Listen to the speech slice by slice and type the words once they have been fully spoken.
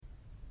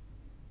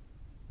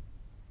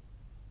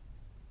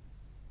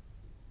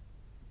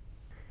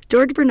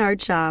George Bernard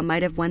Shaw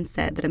might have once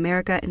said that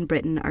America and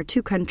Britain are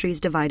two countries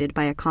divided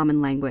by a common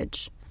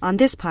language. On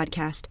this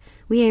podcast,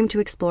 we aim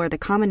to explore the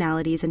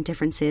commonalities and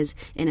differences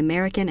in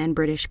American and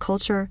British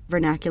culture,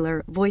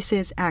 vernacular,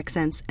 voices,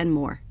 accents, and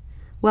more.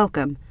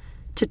 Welcome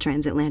to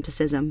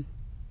Transatlanticism.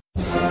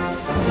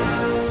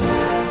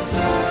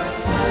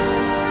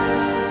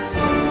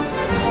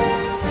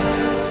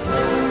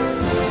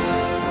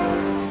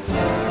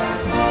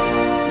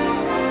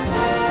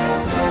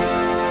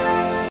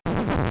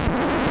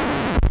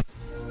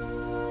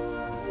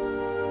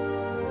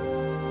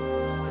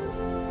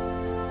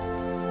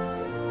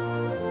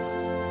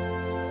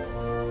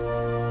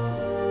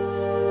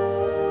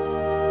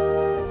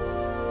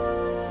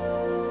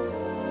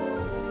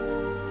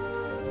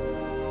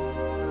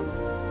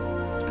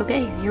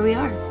 Okay, here we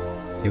are.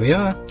 Here we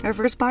are. Our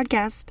first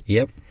podcast.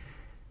 Yep.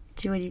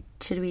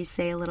 Should we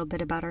say a little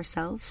bit about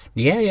ourselves?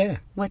 Yeah.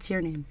 What's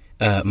your name?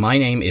 My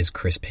name is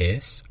Chris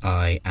Pierce.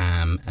 I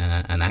am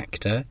an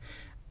actor,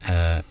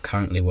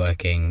 currently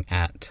working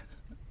at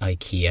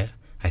IKEA.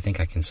 I think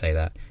I can say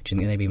that. Do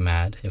you think they'd be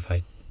mad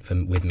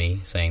with me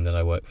saying that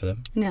I work for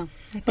them? No.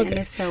 Okay. And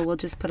if so, we'll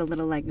just put a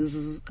little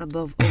zzz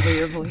over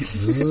your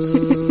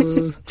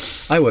voice.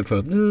 I work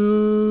for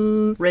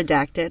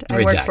Redacted.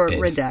 I work for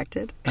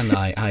Redacted. And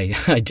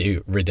I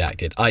do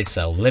Redacted. I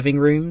sell living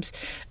rooms.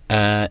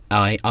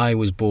 I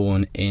was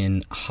born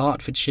in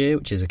Hertfordshire,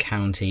 which is a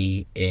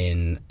county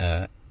in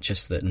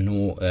just the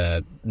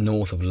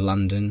north of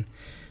London,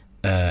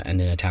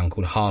 and in a town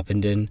called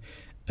Harpenden,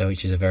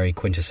 which is a very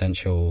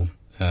quintessential,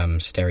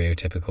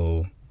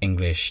 stereotypical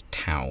English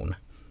town.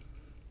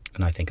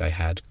 And I think I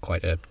had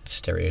quite a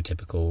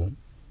stereotypical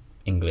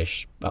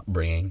English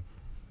upbringing.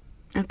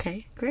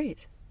 Okay,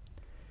 great.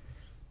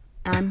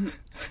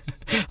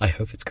 I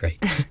hope it's great.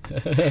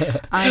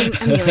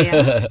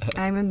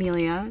 I'm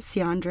Amelia.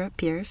 Siandra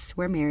Pierce.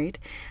 We're married.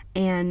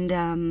 And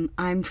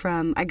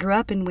I grew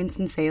up in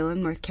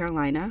Winston-Salem, North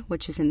Carolina,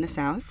 which is in the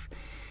South.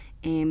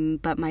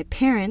 But my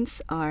parents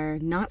are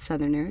not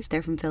Southerners.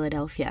 They're from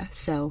Philadelphia.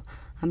 So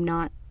I'm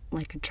not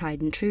like a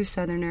tried and true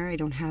Southerner. I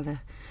don't have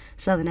a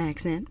Southern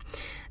accent.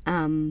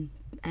 And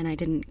I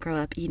didn't grow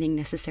up eating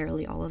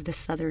necessarily all of the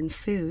Southern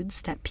foods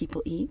that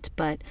people eat.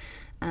 But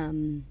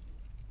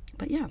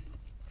yeah.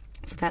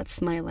 So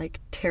that's my,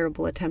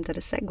 terrible attempt at a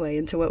segue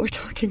into what we're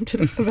talking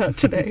about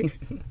today.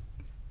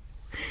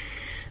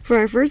 For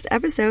our first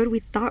episode, we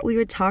thought we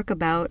would talk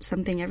about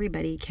something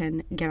everybody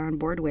can get on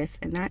board with,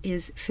 and that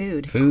is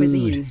food.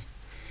 Cuisine.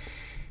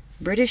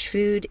 British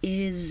food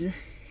is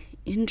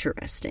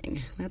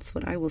interesting. That's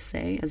what I will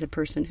say as a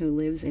person who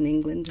lives in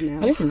England now.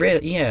 I didn't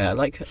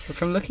really,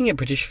 from looking at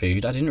British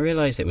food, I didn't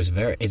realise it was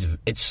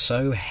it's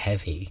so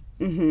heavy.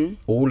 Mm-hmm.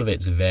 All of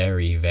it's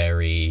very,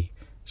 very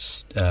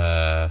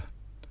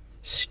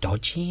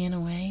stodgy in a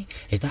way.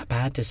 Is that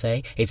bad to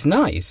say? It's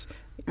nice.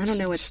 I don't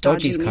know what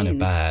stodgy means. Stodgy's kind of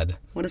bad.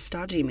 What does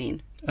stodgy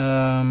mean?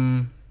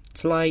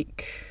 It's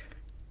like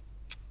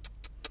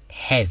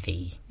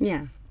heavy.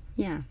 Yeah.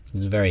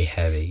 It's very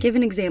heavy. Give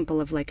an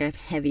example of a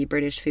heavy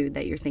British food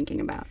that you're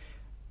thinking about.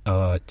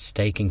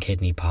 Steak and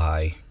kidney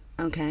pie.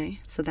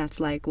 Okay, so that's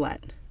like what?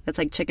 That's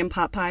like chicken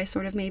pot pie,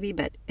 sort of, maybe,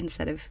 but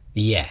instead of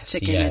yes,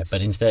 chicken, yeah,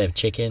 but instead of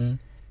chicken,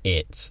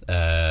 it's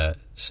so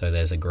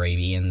there's a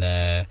gravy in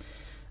there.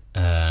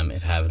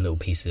 It'd have little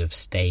pieces of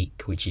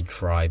steak which you'd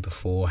fry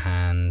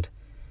beforehand.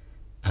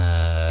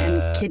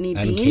 And kidney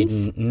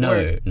beans?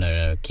 No,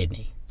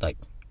 kidney, like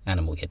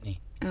animal kidney,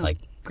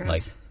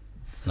 gross.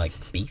 like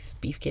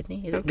beef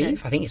kidney. Is it Okay.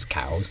 beef? I think it's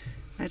cows.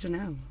 I don't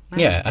know. Wow.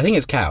 Yeah, I think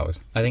it's cows.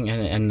 I think,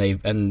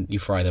 and you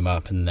fry them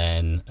up, and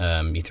then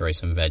you throw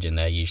some veg in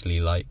there.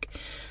 Usually like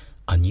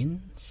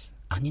onions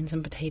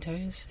and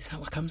potatoes. Is that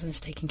what comes in a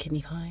steak and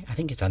kidney pie? I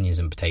think it's onions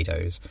and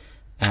potatoes,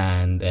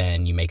 and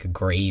then you make a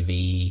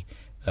gravy.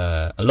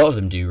 A lot of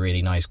them do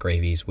really nice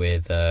gravies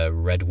with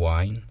red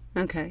wine.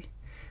 Okay.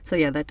 So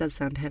yeah, that does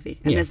sound heavy.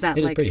 And yeah, is that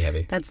it is pretty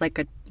heavy. That's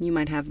you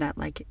might have that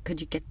could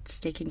you get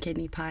steak and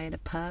kidney pie at a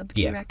pub,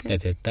 do you reckon?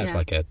 That's it. That's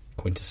like a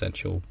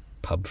quintessential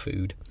pub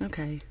food.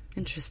 Okay.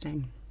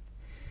 Interesting.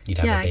 You'd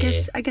have a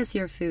beer. I guess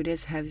your food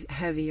is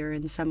heavier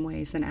in some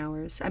ways than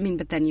ours. I mean,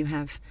 but then you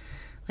have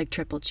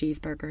triple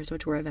cheeseburgers,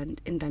 which were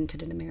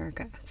invented in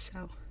America,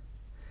 so.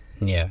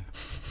 Yeah.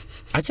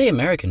 I'd say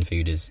American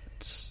food is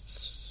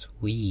sweeter.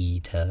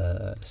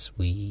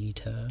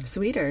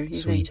 Sweeter, you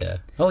think?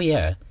 Oh,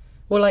 yeah.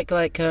 Well,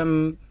 like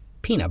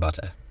peanut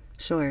butter.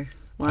 Sure.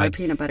 Well, our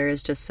peanut butter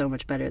is just so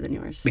much better than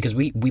yours. Because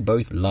we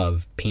both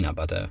love peanut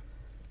butter.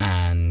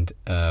 And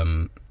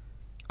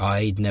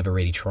I'd never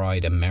really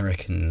tried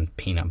American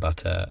peanut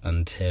butter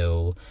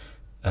until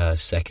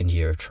second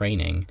year of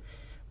training,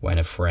 when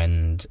a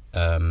friend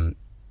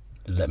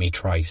let me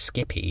try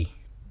Skippy,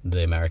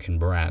 the American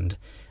brand,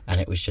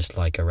 and it was just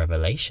like a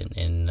revelation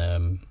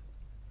in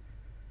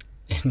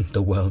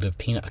the world of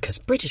peanut, because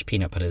British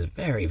peanut butter is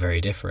very, very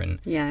different.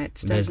 Yeah,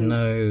 it's there's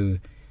no.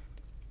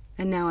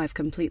 And now I've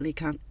completely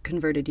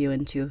converted you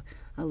into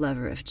a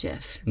lover of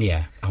Jif.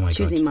 Yeah. Oh my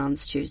Choosing god.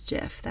 moms choose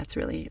Jif. That's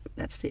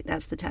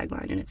the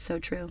tagline, and it's so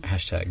true.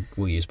 Hashtag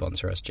will you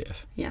sponsor us,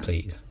 Jif? Yeah.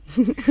 Please.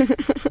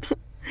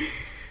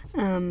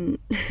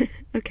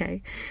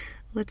 Okay.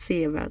 Let's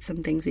see about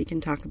some things we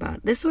can talk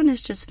about. This one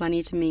is just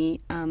funny to me.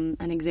 An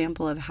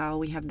example of how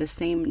we have the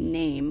same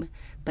name,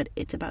 but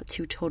it's about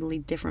two totally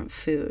different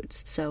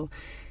foods. So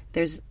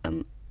there's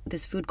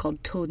this food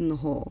called toad in the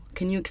hole.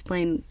 Can you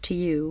explain to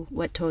you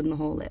what toad in the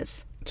hole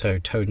is? So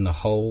toad in the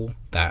hole,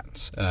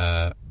 that's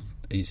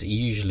is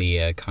usually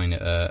a kind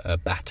of a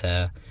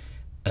batter.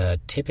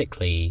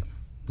 Typically,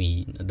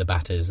 the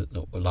batter's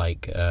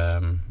like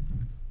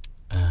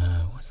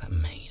what's that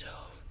made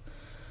of?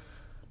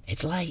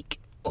 It's like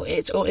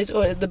it's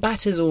the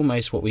batter's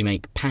almost what we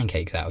make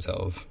pancakes out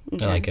of,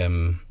 Okay.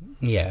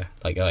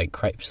 like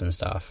crepes and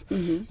stuff.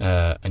 Mm-hmm.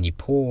 And you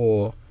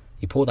pour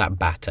that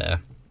batter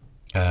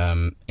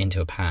into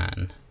a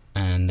pan,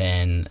 and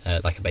then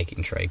like a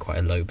baking tray, quite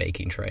a low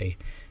baking tray,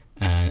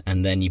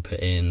 and then you put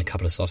in a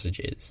couple of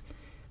sausages,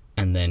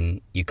 and then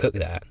you cook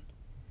that.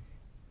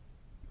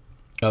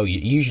 Oh,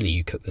 usually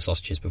you cook the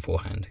sausages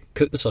beforehand.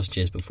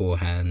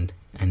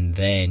 And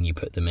then you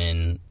put them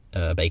in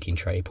a baking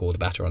tray, pour the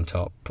batter on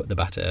top, put the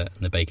batter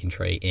and the baking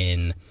tray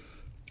in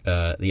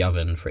the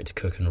oven for it to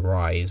cook and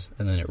rise,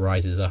 and then it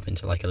rises up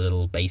into like a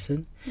little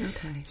basin.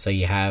 Okay. So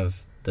you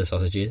have the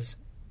sausages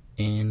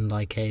in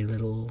like a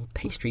little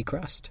pastry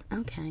crust.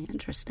 Okay,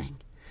 interesting.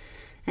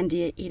 And do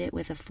you eat it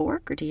with a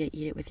fork or do you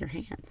eat it with your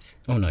hands?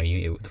 Oh no, you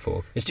eat it with the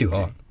fork. It's too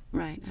hot.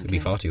 Right. Okay. It'd be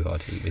far too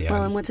hard to eat with your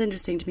Well, and hands. what's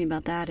interesting to me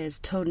about that is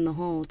toad in the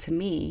hole, to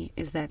me,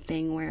 is that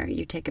thing where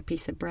you take a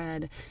piece of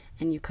bread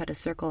and you cut a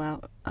circle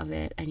out of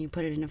it and you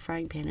put it in a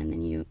frying pan and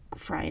then you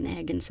fry an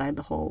egg inside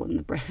the hole in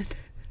the bread.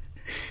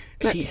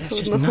 See, that's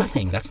just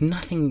nothing. That's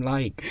nothing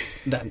like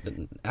that.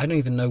 I don't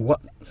even know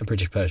what a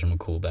British person would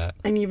call that.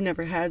 And you've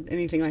never had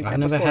anything like that I've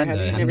never before, had have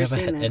that. you? I've Never never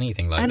seen had that?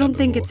 anything like that I don't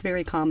think before. it's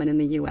very common in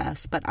the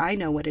U.S., but I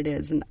know what it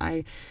is. And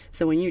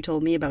so when you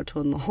told me about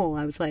toad in the hole,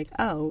 I was like,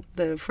 oh,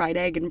 the fried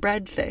egg and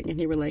bread thing. And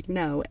you were like,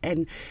 no.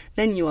 And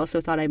then you also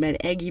thought I meant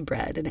eggy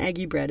bread. And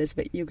eggy bread is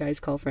what you guys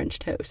call French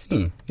toast.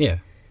 Yeah,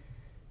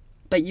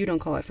 But you don't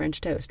call it French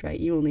toast, right?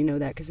 You only know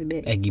that because of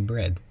me. eggy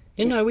bread.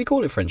 You know, we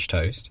call it French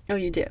toast. Oh,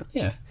 you do?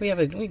 Yeah,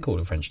 we call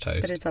it French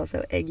toast. But it's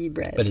also eggy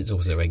bread. But it's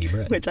also eggy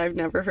bread. Which I've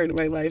never heard in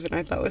my life, and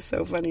I thought was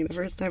so funny the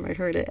first time I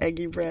heard it,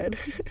 eggy bread.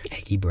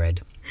 Eggy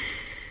bread.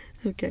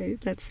 Okay,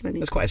 that's funny.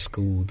 That's quite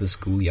the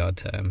schoolyard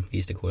term. We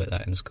used to call it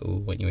that in school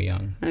when you were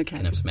young. Okay.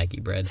 Can have some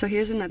eggy bread. So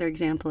here's another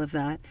example of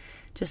that.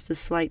 Just a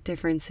slight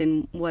difference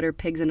in what are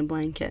pigs in a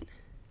blanket.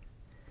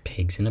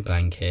 Pigs in a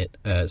blanket.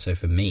 So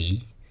for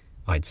me,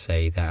 I'd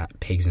say that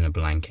pigs in a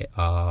blanket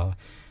are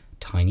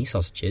tiny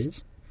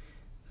sausages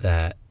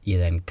that you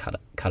then cut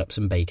up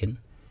some bacon,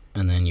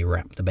 and then you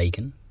wrap the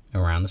bacon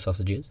around the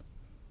sausages,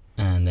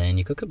 and then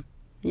you cook them.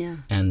 Yeah.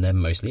 And they're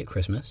mostly at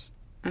Christmas.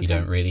 Okay. You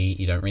don't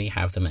really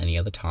have them any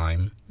other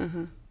time.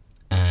 Uh-huh.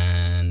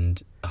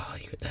 And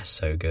they're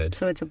so good.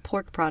 So it's a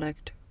pork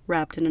product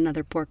wrapped in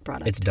another pork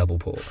product. It's double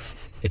pork.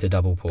 It's a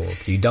double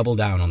pork. You double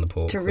down on the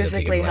pork. with a pig in a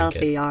Terrifically blanket.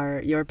 healthy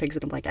are your pigs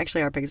in a blanket.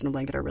 Actually, our pigs in a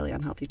blanket are really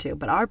unhealthy too.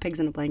 But our pigs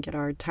in a blanket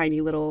are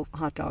tiny little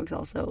hot dogs,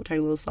 also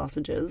tiny little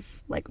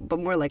sausages, but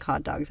more like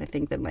hot dogs, I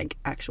think, than like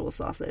actual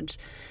sausage,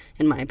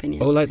 in my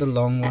opinion. Oh, like the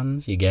long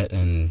ones you get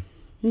in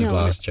the No.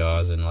 glass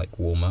jars in like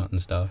Walmart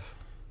and stuff.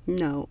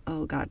 No,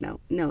 oh God, no.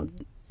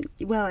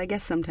 Well, I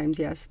guess sometimes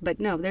yes, but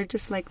no, they're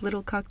just like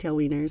little cocktail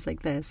wieners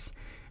like this,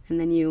 and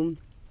then you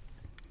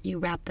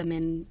wrap them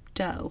in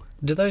dough.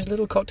 Do those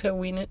cocktail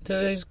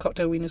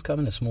wieners come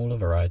in a smaller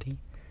variety?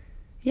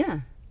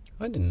 Yeah,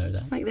 I didn't know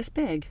that. like this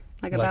big,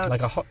 like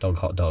Like a hot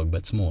dog,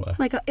 but smaller.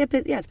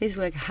 it's basically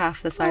like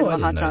half the size Oh, I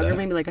of a hot didn't know dog, or that.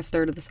 maybe like a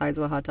third of the size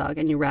of a hot dog,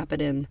 and you wrap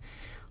it in.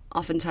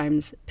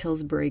 Oftentimes,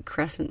 Pillsbury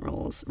crescent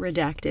rolls,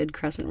 redacted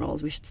crescent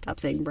rolls. We should stop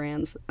saying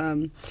brands.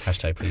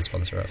 Hashtag please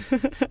sponsor us.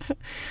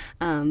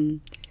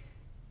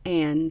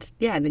 And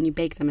yeah, and then you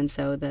bake them, and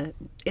so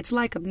it's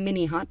like a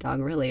mini hot dog,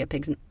 really. A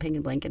pig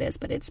in blanket is,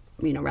 but it's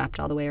wrapped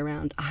all the way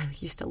around. I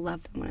used to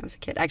love them when I was a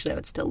kid. Actually, I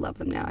would still love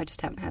them now. I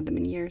just haven't had them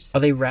in years.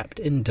 Are they wrapped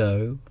in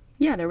dough?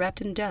 Yeah, they're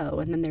wrapped in dough,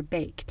 and then they're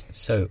baked.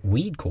 So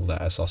we'd call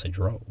that a sausage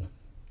roll.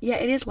 Yeah,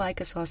 it is like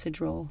a sausage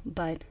roll,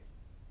 but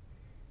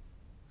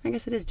I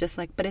guess it is just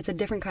like, but it's a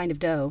different kind of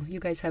dough. You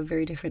guys have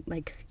very different,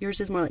 like, yours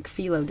is more like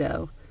phyllo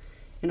dough,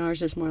 and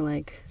ours is more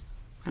like,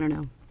 I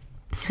don't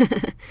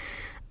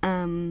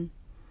know.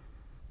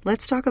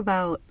 Let's talk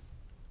about,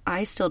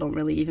 I still don't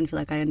really even feel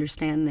like I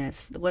understand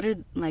this. What are,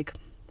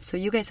 so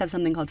you guys have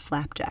something called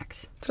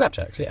flapjacks.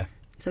 Flapjacks, yeah.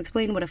 So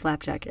explain what a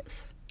flapjack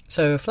is.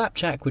 So a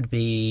flapjack would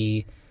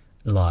be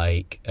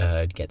like,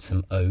 get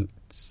some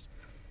oats.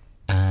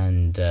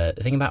 And the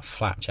thing about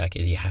flapjack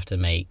is you have to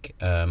make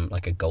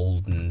like a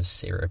golden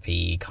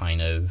syrupy kind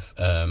of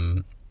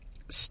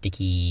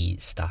sticky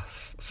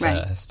stuff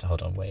first. Right.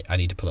 Hold on, wait. I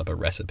need to pull up a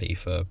recipe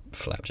for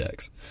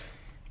flapjacks.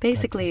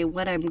 Basically,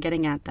 what I'm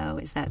getting at, though,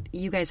 is that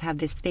you guys have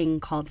this thing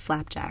called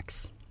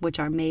flapjacks, which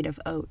are made of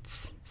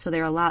oats. So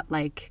they're a lot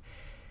like,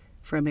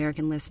 for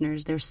American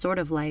listeners, they're sort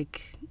of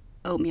like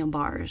oatmeal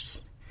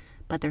bars.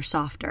 but they're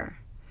softer.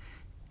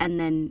 And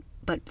then,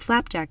 but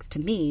flapjacks to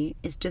me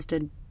is just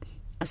a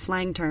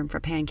slang term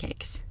for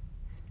pancakes.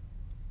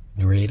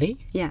 Really?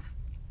 Yeah.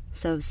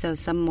 So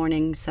some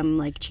morning, some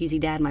like cheesy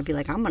dad might be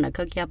like, I'm going to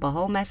cook you up a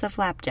whole mess of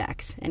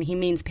flapjacks. And he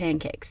means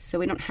pancakes. So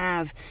we don't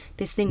have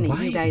this thing that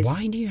you guys...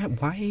 Why do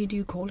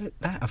you call it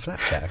that, a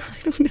flapjack?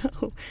 I don't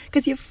know.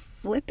 Because you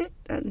flip it,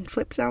 and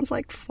flip sounds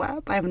like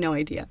flap. I have no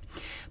idea.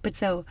 But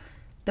so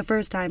the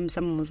first time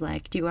someone was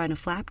like, do you want a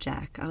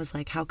flapjack? I was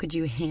like, how could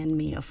you hand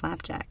me a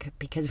flapjack?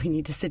 Because we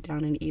need to sit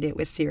down and eat it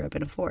with syrup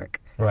and a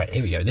fork. Right,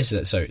 here we go. This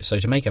is so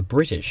to make a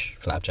British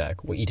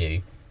flapjack, what you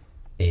do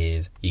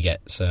is you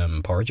get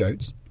some porridge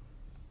oats,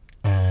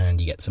 and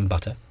you get some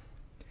butter,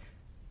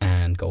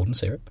 and golden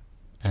syrup,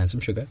 and some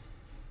sugar,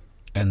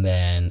 and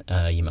then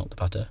you melt the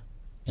butter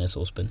in a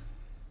saucepan,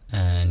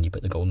 and you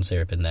put the golden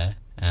syrup in there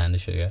and the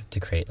sugar to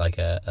create like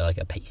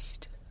a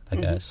paste,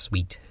 like a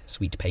sweet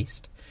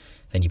paste.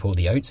 Then you pour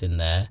the oats in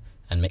there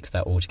and mix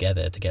that all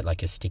together to get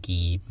like a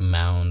sticky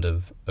mound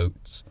of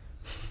oats,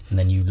 and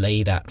then you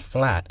lay that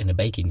flat in a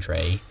baking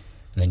tray,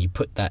 and then you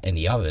put that in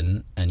the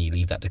oven and you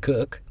leave that to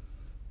cook,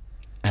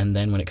 and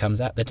then when it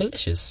comes out, they're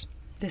delicious.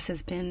 This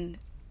has been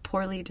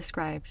poorly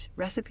described.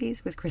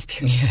 Recipes with Chris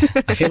Pierce.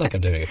 Yeah, I feel like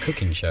I'm doing a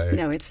cooking show.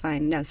 No, it's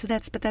fine. No,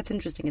 but that's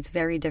interesting. It's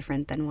very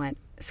different than what,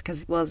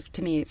 because, well,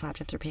 to me,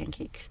 flapjacks are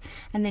pancakes.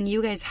 And then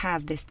you guys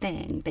have this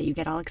thing that you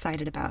get all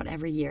excited about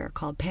every year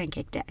called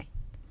Pancake Day.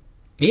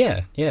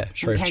 Yeah,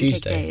 Shrove Pancake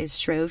Tuesday. Day is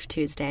Shrove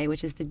Tuesday,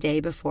 which is the day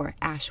before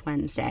Ash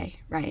Wednesday,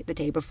 right? The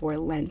day before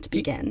Lent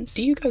begins.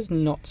 Do you guys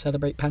not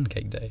celebrate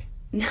Pancake Day?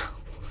 No.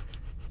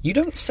 You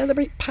don't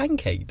celebrate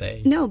Pancake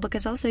Day? No,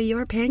 because also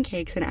your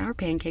pancakes and our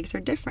pancakes are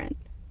different.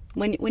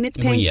 When it's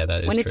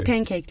true.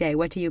 Pancake Day,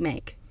 what do you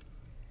make?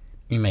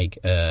 You make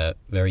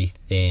very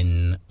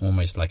thin,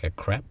 almost like a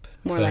crepe.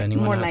 More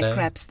like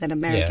crepes than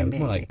American pancakes.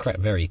 More like crepe,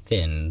 very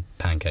thin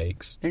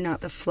pancakes. They're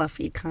not the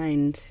fluffy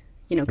kind,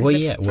 you know.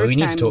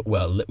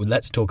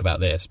 Let's talk about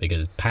this,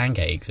 because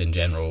pancakes in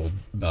general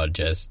are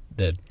just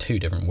they're two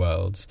different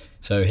worlds.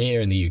 So here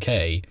in the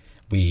UK,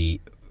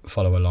 we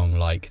follow along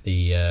like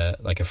a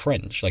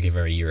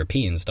very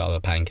European style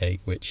of pancake,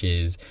 which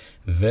is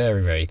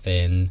very, very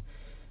thin,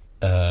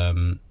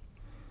 and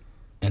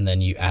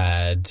then you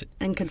add,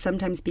 and can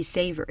sometimes be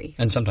savory.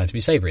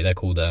 They're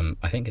called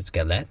I think it's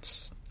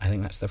galettes. I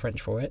think that's the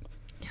French for it.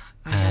 Yeah,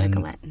 I had a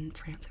galette in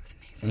France. It was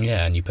amazing.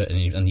 Yeah, and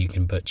you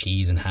can put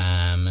cheese and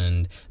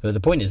ham, but the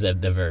point is they're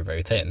very,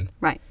 very thin,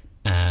 right?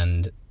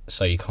 And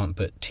so you can't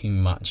put too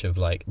much of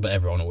but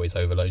everyone always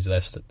overloads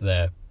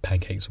their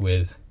pancakes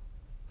with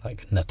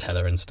like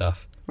Nutella and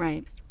stuff.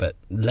 Right. But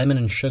lemon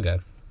and sugar.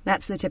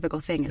 That's the typical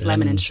thing, is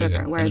lemon and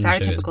sugar. Whereas our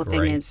typical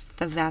thing great. is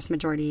the vast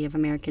majority of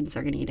Americans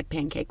are going to eat a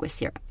pancake with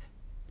syrup.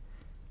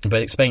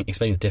 But explain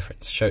the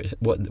difference. Show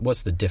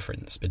what's the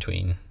difference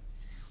between...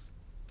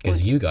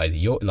 Because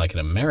you're like an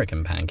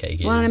American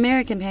pancake. Well, an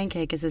American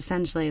pancake is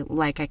essentially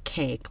like a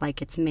cake.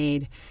 Like it's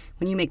made,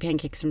 when you make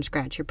pancakes from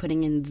scratch, you're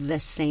putting in the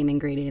same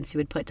ingredients you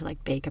would put to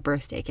like bake a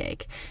birthday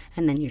cake,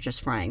 and then you're just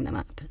frying them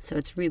up. So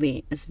it's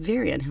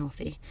very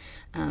unhealthy,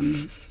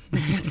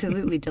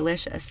 absolutely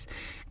delicious,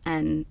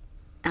 and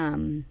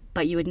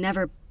but you would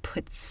never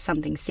put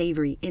something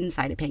savory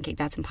inside a pancake.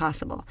 That's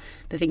impossible.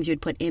 The things you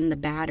would put in the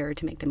batter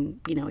to make them,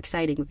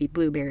 exciting would be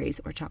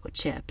blueberries or chocolate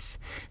chips.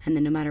 And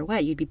then no matter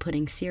what, you'd be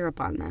putting syrup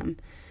on them.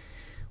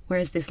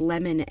 Whereas this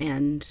lemon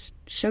and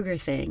sugar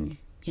thing,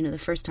 the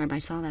first time I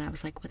saw that, I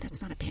was like, well,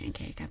 that's not a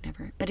pancake.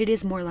 But it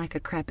is more like a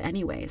crepe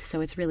anyways.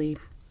 So it's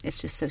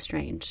just so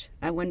strange.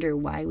 I wonder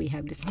why we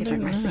have this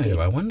different recipe.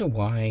 I wonder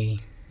why.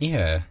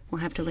 Yeah.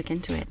 We'll have to look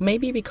into it.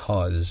 Maybe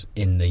because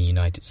in the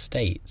United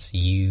States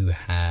you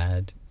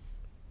had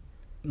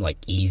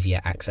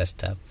easier access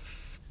to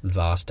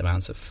vast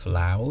amounts of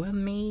flour,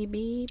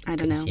 maybe? I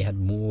don't know. You had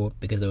more,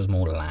 because there was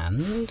more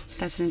land.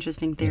 That's an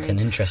interesting theory. It's an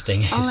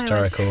interesting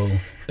historical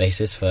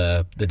basis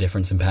for the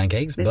difference in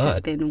pancakes. This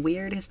has been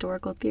weird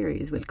historical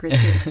theories with Chris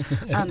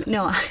Pierce.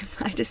 No,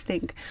 I just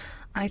think,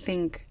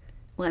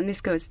 well, and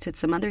this goes to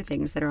some other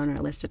things that are on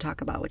our list to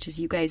talk about, which is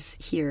you guys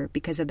here,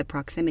 because of the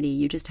proximity,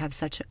 you just have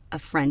such a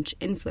French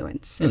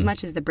influence. As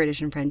much as the British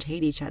and French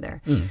hate each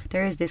other,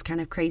 there is this kind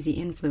of crazy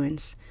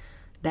influence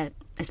that,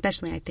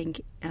 especially I think,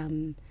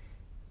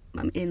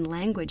 in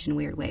language in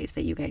weird ways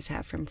that you guys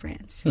have from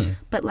France.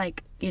 But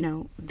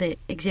the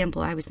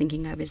example I was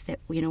thinking of is that,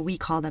 we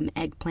call them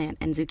eggplant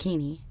and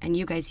zucchini, and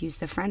you guys use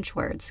the French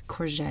words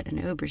courgette and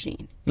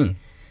aubergine.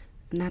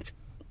 And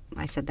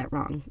I said that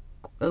wrong.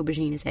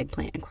 Aubergine is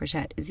eggplant and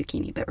courgette is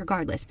zucchini. But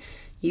regardless,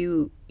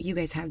 you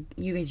guys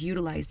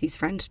utilize these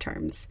French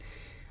terms.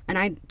 And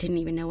I didn't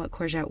even know what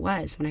courgette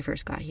was when I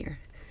first got here.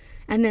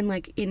 And then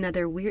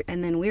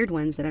weird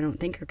ones that I don't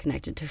think are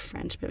connected to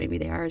French, but maybe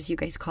they are, is you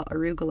guys call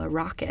arugula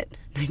rocket.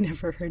 I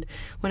never heard,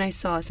 when I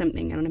saw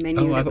something on a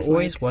menu. Oh, I've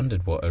always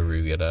wondered what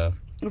arugula.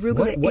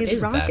 Arugula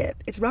is rocket. That?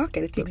 It's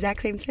rocket. It's the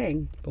exact same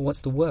thing. But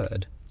what's the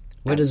word?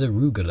 Where does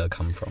arugula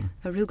come from?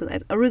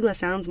 Arugula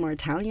sounds more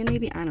Italian,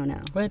 maybe? I don't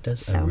know. Where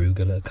does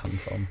arugula come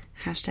from?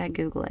 #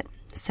 Google it.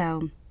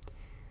 So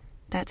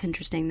That's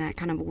interesting, that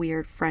kind of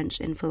weird French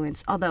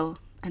influence. Although,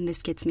 and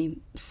this gets me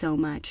so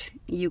much,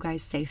 you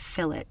guys say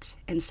fillet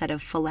instead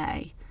of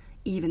filet,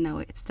 even though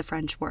it's the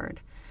French word.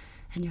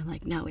 And you're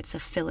like, no, it's a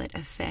fillet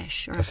of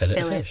fish or a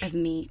fillet of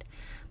meat.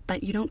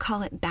 But you don't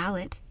call it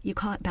ballot, you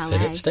call it ballet.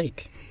 Fillet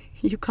steak.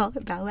 You call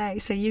it ballet,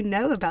 so you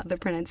know about the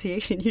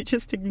pronunciation, you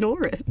just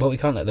ignore it. Well, we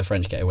can't let the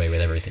French get away with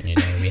everything, you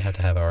know. We have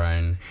to have our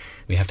own,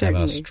 we have to have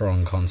our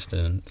strong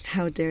consonants.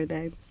 How dare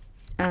they?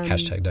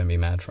 Hashtag don't be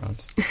mad,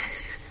 France.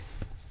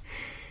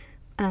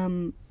 What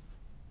am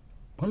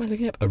I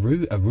looking up?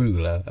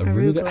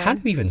 Arugula. How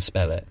do we even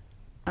spell it?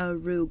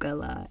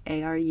 Arugula.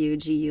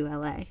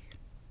 Arugula.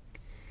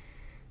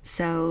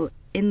 So,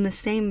 in the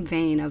same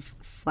vein of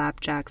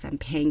flapjacks and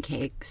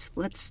pancakes,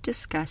 let's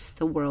discuss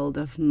the world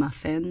of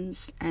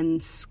muffins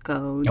and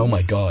scones. Oh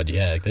my god,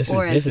 yeah.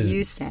 As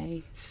you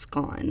say,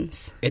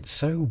 scones. It's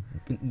so,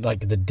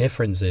 like, the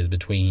differences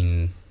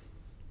between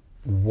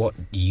what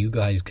you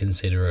guys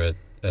consider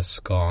a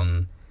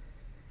scone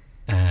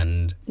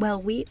and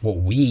what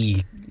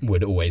we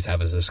would always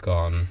have as a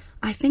scone.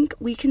 I think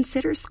we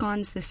consider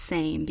scones the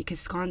same because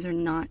scones are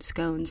not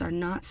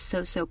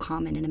so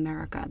common in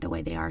America the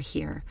way they are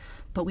here.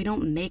 But we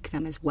don't make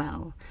them as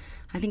well.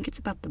 I think it's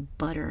about the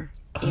butter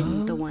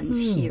in the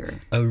ones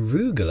here.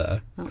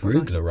 Arugula?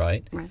 Arugula,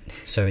 right? Right.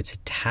 So it's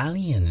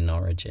Italian in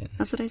origin.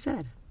 That's what I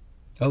said.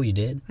 Oh, you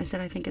did? I said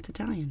I think it's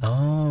Italian.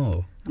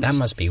 Oh, that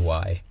must be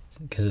why.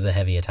 Because of the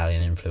heavy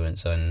Italian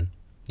influence on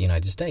the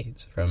United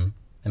States from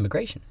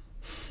immigration.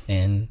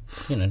 And,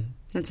 you know...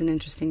 That's an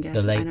interesting guess.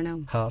 The late I don't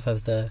know. half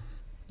of the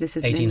this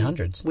is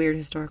 1800s. Weird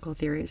historical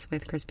theories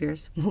with Chris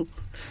Pierce. We'll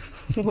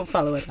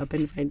follow it up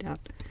and find out.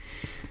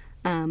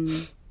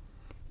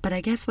 But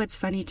I guess what's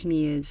funny to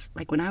me is,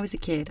 like, when I was a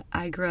kid,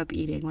 I grew up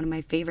eating, one of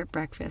my favorite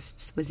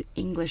breakfasts was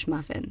English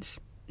muffins.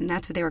 And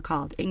that's what they were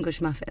called,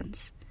 English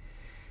muffins.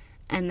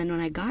 And then when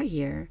I got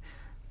here,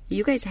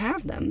 you guys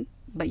have them,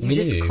 but you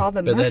just call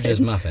them muffins. But they're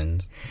just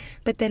muffins.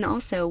 But then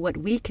also what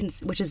what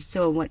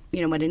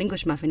an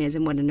English muffin is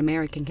and what an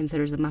American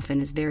considers a muffin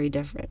is very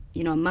different.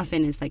 You know, a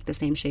muffin is like the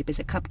same shape as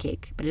a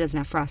cupcake, but it doesn't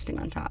have frosting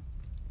on top.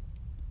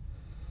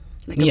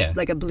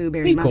 Like a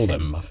blueberry muffin. We call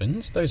them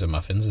muffins. Those are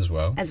muffins as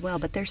well. As well,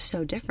 but they're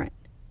so different.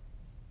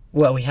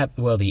 Well,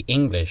 the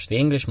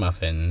English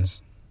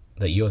muffins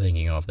that you're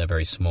thinking of, they're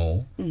very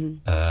small.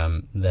 Mm-hmm.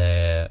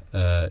 They're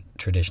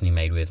traditionally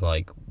made with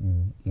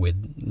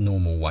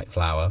normal white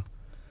flour.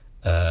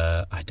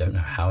 I don't know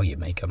how you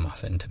make a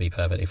muffin, to be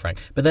perfectly frank,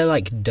 but they're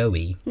like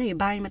doughy. No, you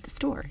buy them at the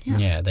store.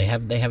 Yeah, they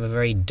have a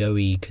very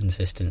doughy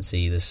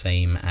consistency, the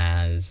same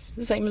as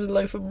a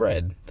loaf of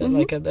bread.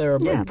 They're they're a bread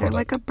product. They're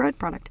like a bread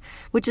product,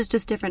 which is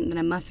just different than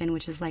a muffin,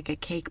 which is like a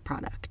cake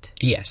product.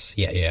 Yes,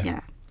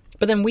 yeah.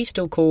 But then we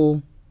still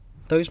call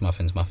those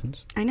muffins.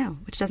 I know,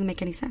 which doesn't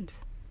make any sense.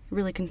 It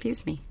really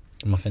confused me.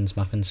 Muffins,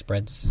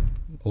 spreads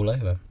all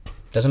over.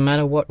 Doesn't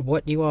matter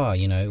what you are,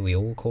 you know, we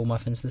all call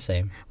muffins the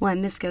same. Well,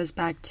 and this goes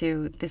back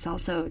to, this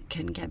also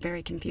can get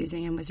very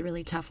confusing and was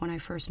really tough when I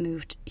first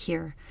moved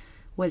here,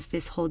 was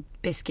this whole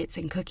biscuits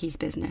and cookies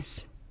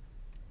business.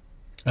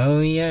 Oh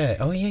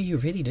yeah, you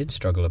really did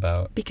struggle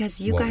about because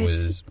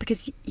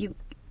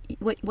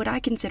what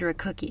I consider a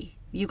cookie,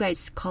 you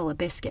guys call a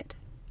biscuit.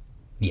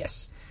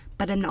 Yes.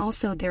 But then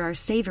also there are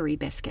savory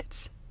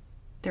biscuits.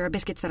 There are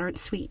biscuits that aren't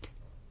sweet.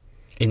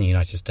 In the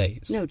United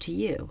States? No, to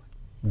you.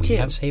 We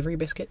have savory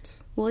biscuits?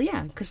 Well,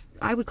 yeah, because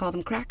I would call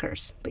them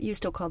crackers, but you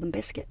still call them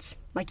biscuits,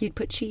 like you'd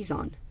put cheese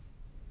on.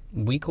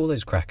 We call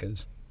those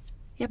crackers.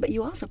 Yeah, but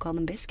you also call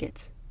them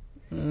biscuits.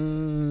 I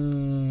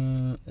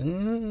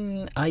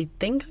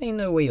think I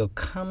know where you're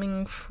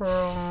coming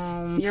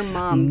from. Your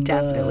mom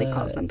definitely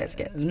calls them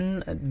biscuits.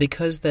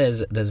 Because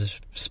there's a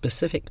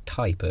specific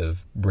type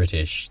of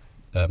British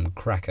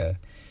cracker,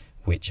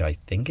 which I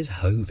think is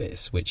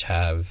Hovis, which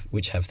have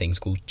things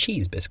called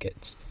cheese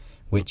biscuits,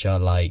 which are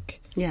like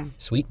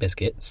sweet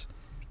biscuits,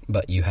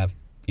 but you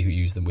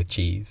use them with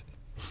cheese.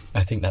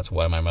 I think that's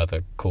why my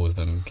mother calls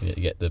them,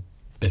 get the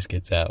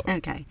biscuits out.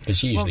 Okay. Because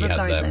she usually has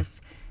them.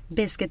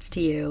 Biscuits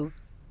to you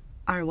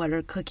are what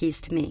are cookies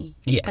to me.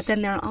 Yes. But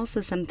then there are also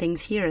some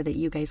things here that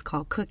you guys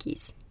call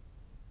cookies.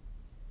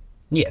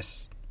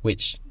 Yes.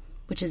 Which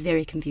is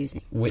very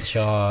confusing. Which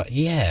are,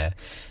 yeah.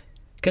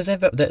 Because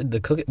the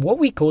cookie, what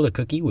we call a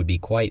cookie would be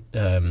quite,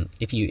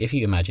 if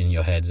you imagine in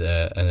your heads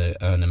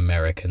an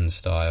American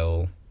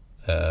style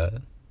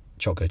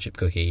chocolate chip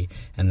cookie,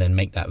 and then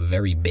make that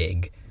very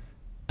big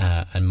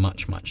and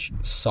much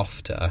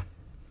softer,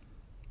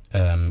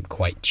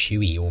 quite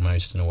chewy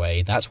almost in a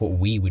way. That's what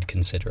we would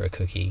consider a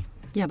cookie.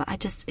 Yeah, but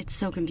it's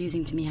so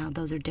confusing to me how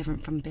those are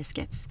different from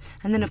biscuits.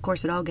 And then of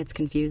course it all gets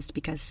confused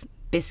because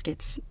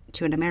biscuits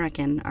to an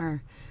American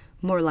are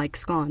more like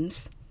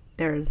scones.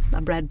 They're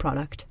a bread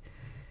product.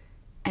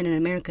 And in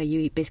America, you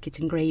eat biscuits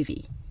and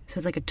gravy. So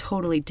it's like a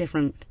totally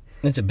different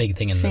It's a big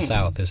thing in the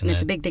South, isn't and it?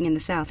 It's a big thing in the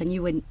South. And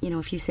you would,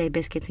 if you say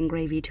biscuits and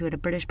gravy to a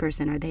British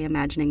person, are they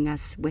imagining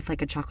us with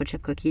like a chocolate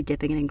chip cookie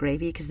dipping it in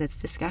gravy? Because that's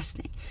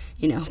disgusting,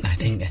 I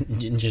think,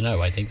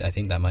 I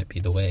think that might be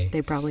the way.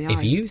 They probably are.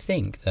 If you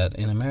think that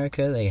in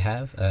America they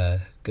have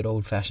good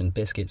old-fashioned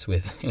biscuits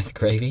with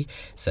gravy,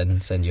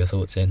 send your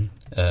thoughts in.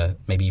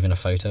 Maybe even a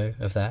photo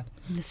of that.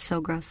 It's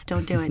so gross.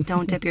 Don't do it.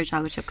 Don't dip your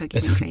chocolate chip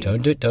cookies in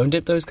gravy. Don't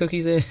dip those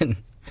cookies in.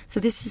 So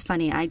this is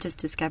funny. I just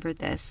discovered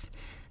this,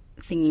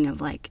 thinking of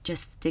like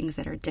just things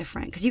that are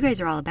different. Because you guys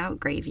are all about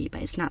gravy,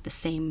 but it's not the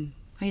same.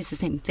 I mean, it's the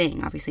same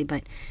thing, obviously.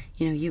 But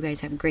you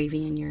guys have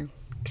gravy in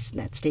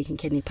that steak and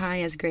kidney pie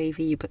has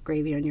gravy. You put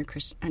gravy on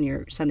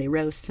your Sunday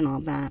roasts and all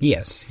of that.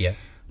 Yes, yeah.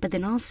 But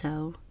then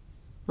also,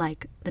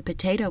 like the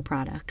potato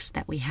products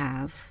that we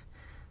have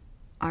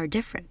are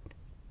different,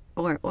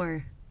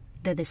 or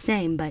they're the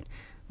same. But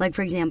like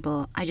for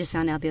example, I just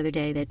found out the other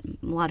day that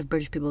a lot of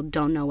British people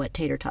don't know what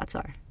tater tots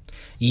are.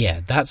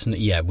 Yeah,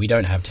 we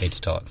don't have tater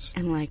tots.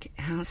 And like,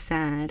 how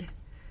sad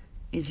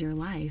is your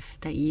life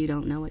that you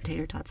don't know what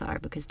tater tots are,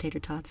 because tater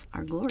tots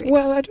are glorious.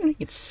 Well, I don't think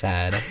it's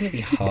sad. I think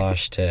it'd be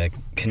harsh to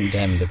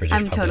condemn the British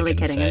public. I'm totally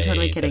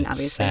kidding,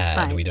 obviously.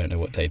 Sad but we don't know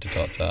what tater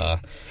tots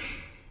are.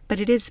 But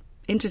it is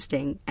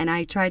interesting, and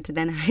I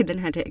then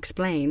had to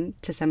explain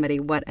to somebody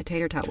what a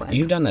tater tot was.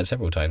 You've done that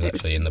several times,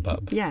 actually, in the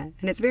pub. Yeah,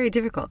 and it's very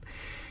difficult.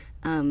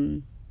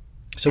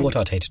 So what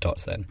are tater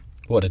tots then?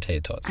 What are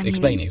tater tots?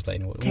 Explain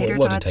what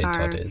a tater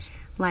tot is.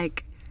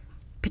 Like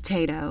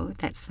potato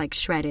that's like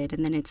shredded,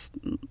 and then it's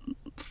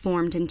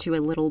formed into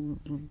a little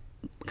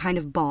kind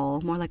of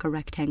ball, more like a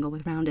rectangle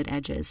with rounded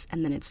edges,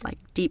 and then it's like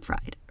deep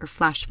fried or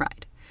flash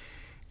fried.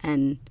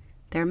 And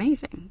they're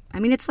amazing. I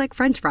mean, it's like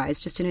French fries,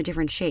 just in a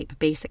different shape,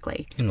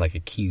 basically. In like a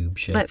cube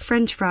shape. But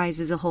French fries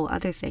is a whole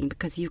other thing,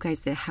 because you guys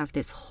have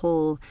this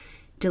whole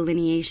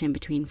delineation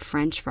between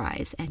French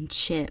fries and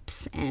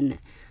chips and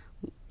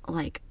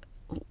like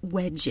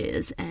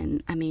wedges.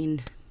 And I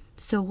mean,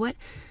 so what?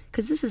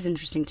 Because this is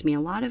interesting to me.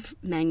 A lot of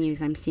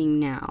menus I'm seeing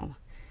now,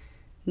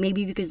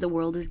 maybe because the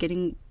world is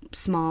getting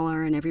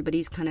smaller and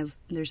everybody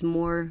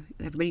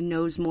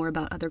knows more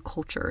about other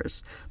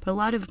cultures. But a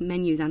lot of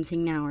menus I'm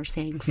seeing now are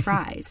saying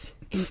fries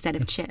instead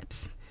of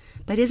chips.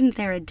 But isn't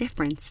there a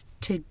difference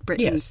to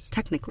Britain, yes.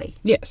 Technically?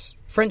 Yes.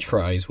 French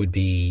fries would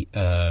be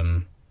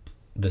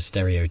the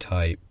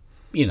stereotype,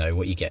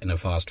 what you get in a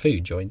fast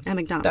food joint. At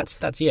McDonald's.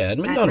 That's at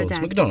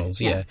McDonald's,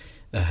 yeah.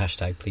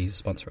 Hashtag please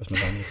sponsor us,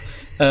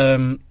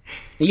 McDonald's.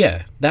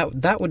 Yeah,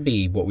 that would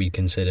be what we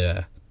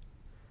consider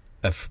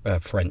a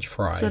French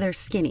fry. So they're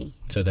skinny.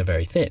 So they're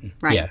very thin.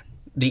 Right. Yeah.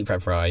 Deep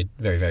fried,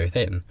 very, very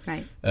thin.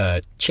 Right.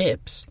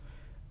 Chips,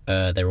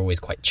 they're always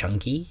quite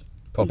chunky.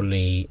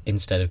 Probably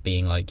instead of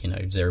being like,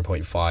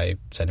 0.5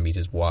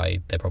 centimeters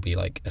wide, they're probably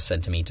like a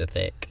centimeter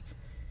thick.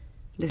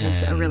 This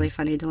is a really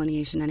funny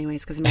delineation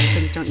anyways, because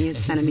Americans don't use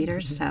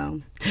centimeters,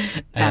 so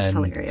that's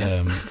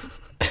hilarious.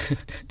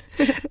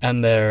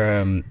 And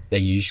they're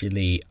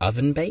usually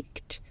oven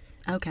baked.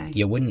 Okay.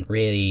 You wouldn't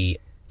really...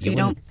 So you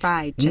don't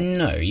fry chips?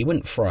 No, you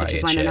wouldn't fry a chip. Which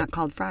is why they're not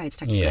called fries,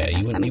 technically. Yeah,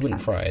 you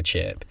wouldn't fry a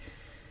chip.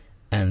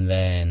 And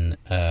then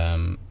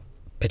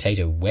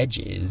potato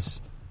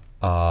wedges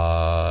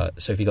are...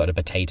 So if you got a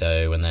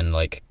potato and then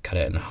like cut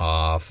it in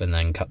half and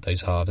then cut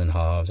those halves in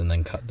halves and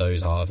then cut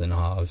those halves in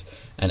halves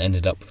and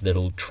ended up with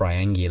little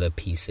triangular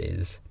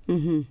pieces,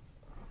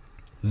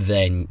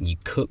 then you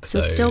cook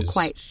those. So still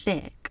quite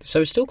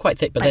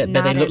thick. But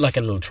they look like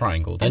a little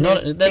triangle.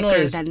 They're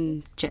thicker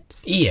than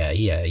chips. Yeah.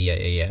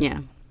 Yeah.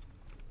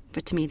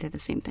 But to me, they're the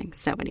same thing.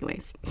 So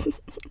anyways.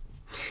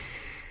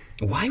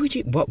 Why would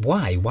you...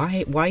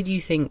 Why do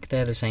you think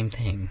they're the same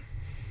thing?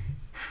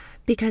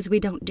 Because we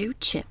don't do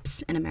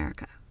chips in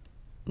America.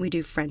 We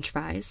do French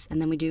fries,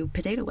 and then we do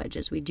potato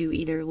wedges. We do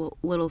either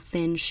little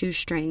thin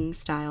shoestring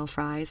style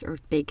fries or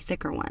big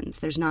thicker ones.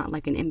 There's not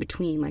like an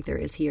in-between like there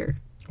is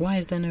here. Why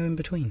is there no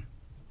in-between?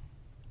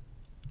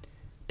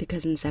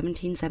 Because in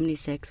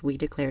 1776, we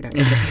declared our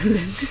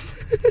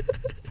independence.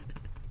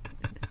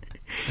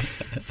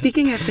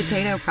 Speaking of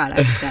potato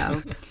products,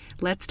 though,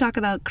 let's talk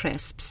about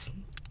crisps.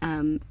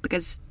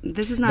 Because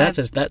this is not...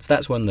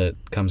 That's one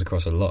that comes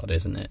across a lot,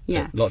 isn't it?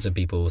 Yeah. That lots of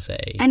people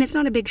say. And it's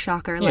not a big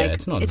shocker. Yeah,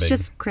 it's not It's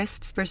just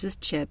crisps versus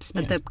chips,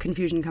 but the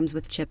confusion comes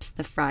with chips,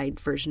 the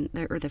fried version,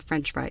 or the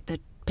French fry, the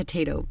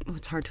potato. Oh,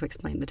 it's hard to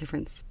explain the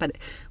difference. But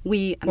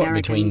we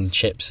Americans... between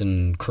chips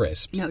and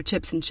crisps? No,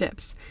 chips and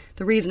chips.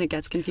 The reason it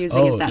gets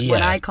confusing is that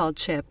what I call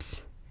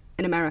chips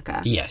in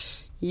America...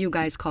 Yes. You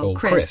guys call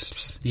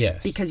crisps.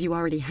 Yes. Because you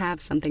already have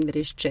something that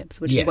is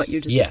chips, which is what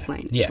you just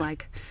explained. Yeah. It's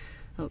like...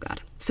 Oh,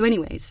 God. So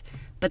anyways,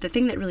 but the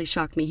thing that really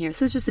shocked me here,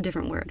 so it's just a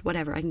different word,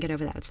 whatever, I can get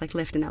over that. It's like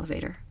lift and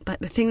elevator. But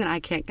the thing that I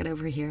can't get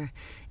over here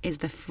is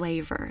the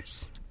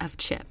flavors of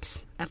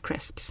chips, of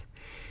crisps.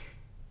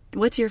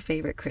 What's your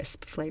favorite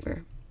crisp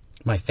flavor?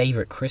 My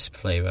favorite crisp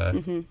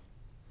flavor?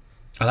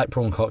 I like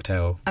prawn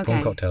cocktail. Okay.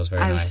 Prawn cocktail is very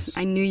nice.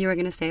 I knew you were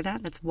going to say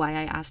that. That's why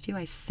I asked you.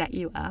 I set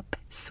you up.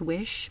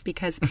 Swish,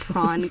 because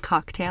prawn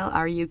cocktail,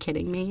 are you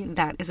kidding me?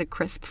 That is a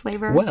crisp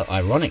flavor. Well,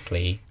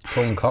 ironically,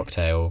 prawn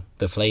cocktail,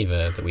 the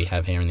flavour that we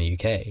have here in the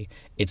UK,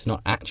 it's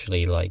not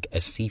actually like a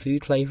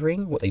seafood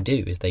flavouring. What they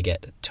do is they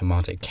get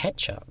tomato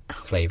ketchup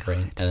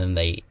flavouring, and then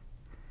they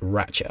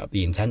ratchet up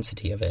the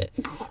intensity of it,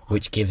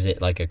 which gives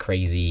it like a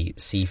crazy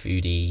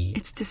seafoody.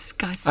 It's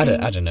disgusting.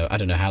 I don't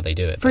know how they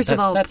do it. First of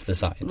all, that's the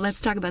science. Let's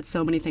talk about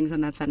so many things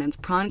in that sentence.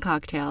 Prawn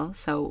cocktail.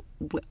 So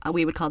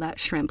we would call that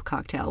shrimp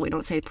cocktail. We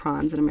don't say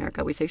prawns in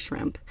America. We say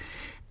shrimp.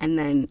 And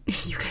then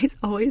you guys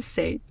always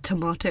say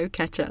tomato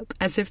ketchup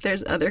as if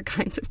there's other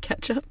kinds of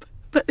ketchup,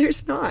 but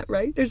there's not,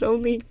 right? There's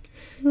only.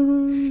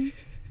 No.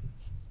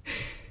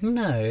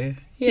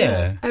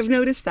 Yeah. I've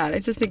noticed that. I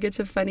just think it's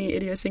a funny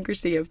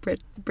idiosyncrasy of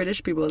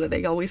British people that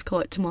they always call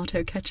it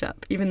tomato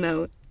ketchup, even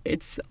though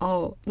it's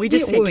all... We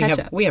just say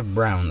ketchup. We have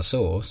brown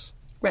sauce.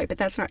 Right, but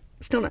that's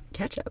still not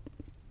ketchup.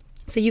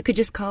 So you could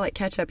just call it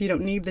ketchup. You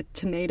don't need the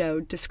tomato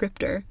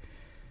descriptor.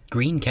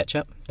 Green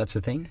ketchup, that's the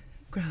thing.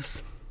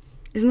 Gross.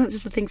 Isn't that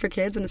just a thing for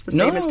kids and it's the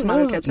same as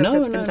tomato ketchup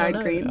that's been dyed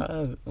green?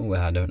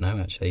 Well, I don't know,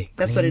 actually.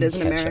 That's what it is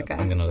in America.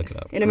 I'm going to look it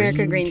up. In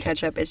America, green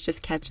ketchup is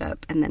just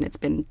ketchup, and then it's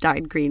been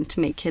dyed green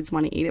to make kids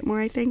want to eat it more,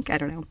 I think. I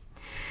don't know.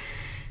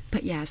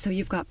 But yeah, so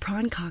you've got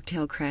prawn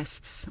cocktail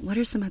crisps. What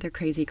are some other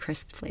crazy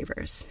crisp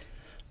flavors?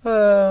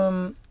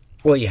 Well,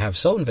 you have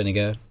salt and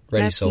vinegar,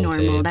 ready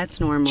salted. That's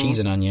normal. Cheese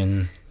and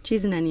onion.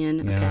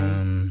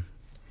 Okay.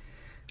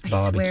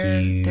 I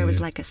swear there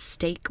was like a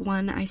steak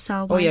one I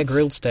saw once. Oh, yeah,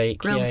 grilled steak.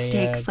 Grilled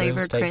steak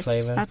flavor crisps.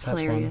 Flavor. That's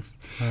hilarious.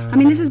 I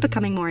mean, this is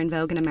becoming more in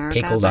vogue in America.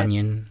 Pickled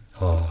onion.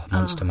 Oh,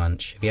 Monster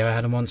Munch. Have you ever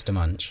had a Monster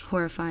Munch?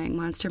 Horrifying.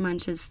 Monster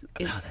Munch is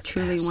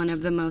truly one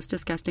of the most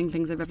disgusting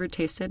things I've ever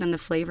tasted. And the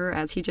flavor,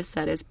 as he just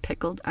said, is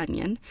pickled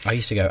onion. I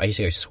used to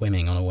go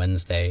swimming on a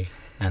Wednesday,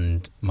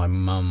 and my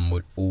mum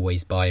would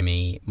always buy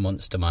me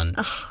Monster Munch.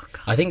 Oh,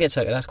 God. I think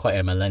that's quite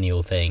a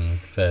millennial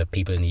thing for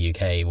people in the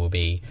UK.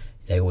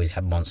 They always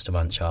have Monster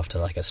Munch after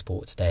like a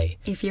sports day.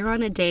 If you're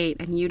on a date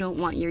and you don't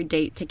want your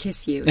date to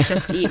kiss you,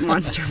 just eat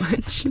Monster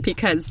Munch,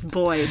 because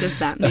boy, does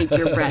that make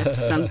your breath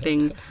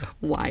something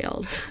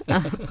wild.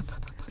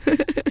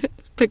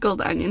 Pickled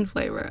onion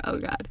flavor. Oh,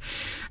 God.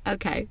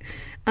 Okay.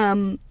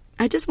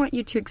 I just want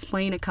you to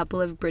explain a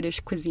couple of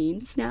British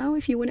cuisines now,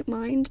 if you wouldn't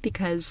mind,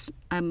 because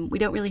we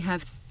don't really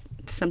have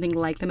something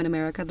like them in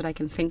America that I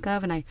can think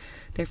of, and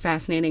they're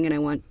fascinating, and I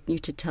want you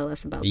to tell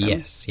us about them.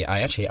 Yes, yeah.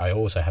 I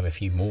also have a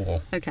few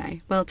more.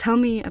 Okay, well, tell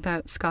me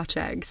about Scotch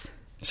eggs.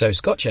 So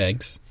Scotch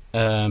eggs,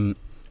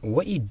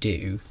 what you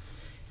do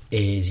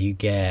is you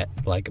get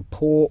like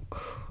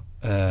pork,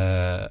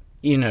 the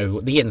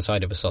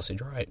inside of a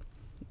sausage, right?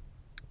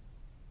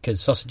 Because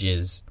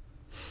sausages,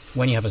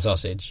 when you have a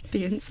sausage,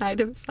 the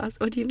inside of a sausage.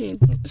 What do you mean?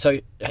 So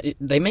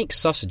they make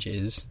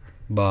sausages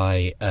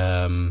by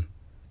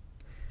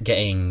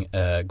getting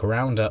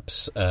ground up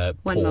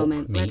One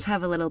moment. meat. Let's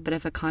have a little bit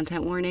of a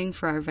content warning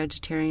for our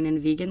vegetarian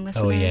and vegan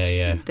listeners. Oh,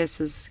 yeah.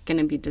 This is going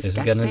to be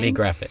disgusting. This is going to be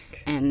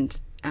graphic. And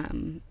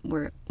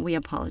we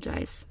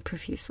apologize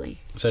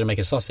profusely. So to make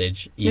a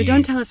sausage... No,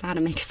 don't tell us how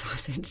to make a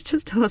sausage.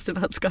 Just tell us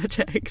about Scotch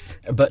eggs.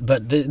 But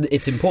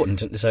it's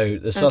important. So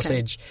the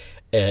sausage,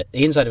 the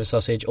inside of a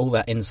sausage, all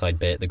that inside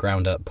bit, the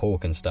ground up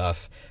pork and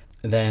stuff,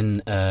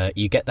 then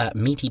you get that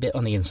meaty bit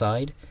on the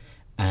inside,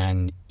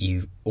 and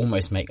you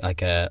almost make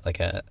like a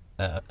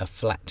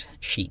flat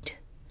sheet.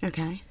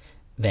 Okay.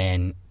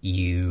 Then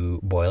you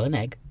boil an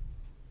egg.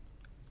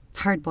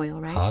 Hard boil,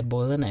 right? Hard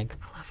boil an egg.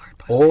 I love hard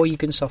boil. Or you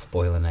can soft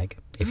boil an egg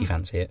if you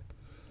fancy it.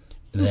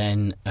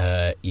 Then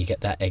you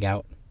get that egg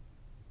out,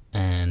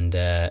 and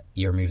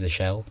you remove the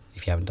shell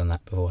if you haven't done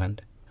that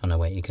beforehand. Oh no,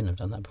 wait, you couldn't have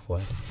done that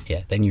beforehand.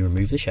 Yeah, then you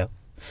remove the shell.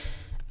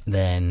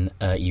 Then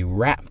you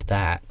wrap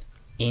that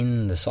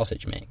in the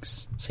sausage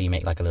mix. So you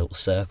make like a little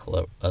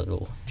circle, a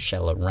little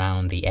shell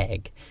around the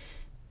egg.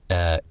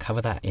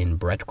 Cover that in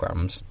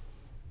breadcrumbs,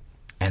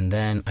 and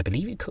then I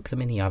believe you cook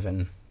them in the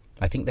oven.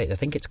 I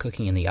think it's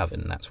cooking in the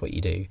oven. That's what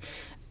you do,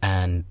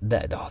 and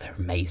they're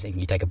amazing.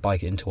 You take a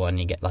bite into one,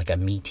 you get like a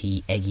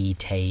meaty, eggy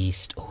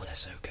taste. Oh, they're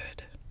so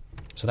good.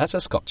 So that's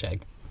a Scotch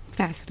egg.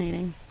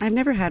 Fascinating. I've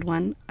never had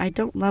one. I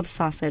don't love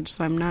sausage,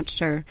 so I'm not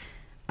sure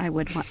I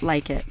would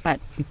like it. But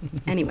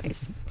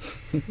anyways,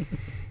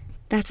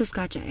 that's a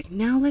Scotch egg.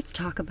 Now let's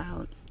talk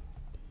about...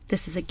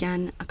 This is,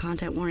 again, a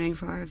content warning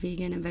for our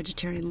vegan and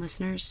vegetarian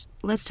listeners.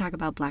 Let's talk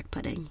about black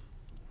pudding.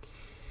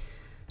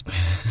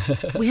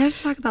 We have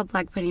to talk about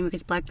black pudding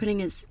because black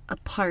pudding is a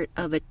part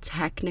of a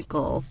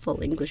technical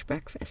full English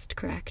breakfast,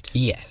 correct?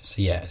 Yes,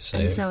 yes.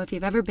 And so if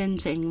you've ever been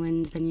to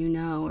England, then you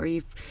know, or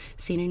you've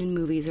seen it in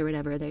movies or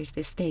whatever, there's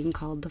this thing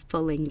called the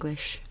full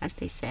English, as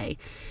they say.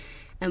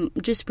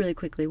 Just really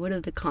quickly, what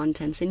are the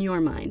contents in your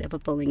mind of a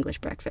full English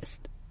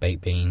breakfast?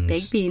 Baked beans.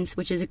 Baked beans,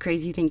 which is a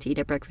crazy thing to eat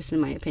at breakfast, in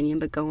my opinion,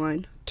 but go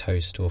on.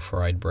 Toast or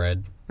fried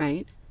bread.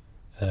 Right.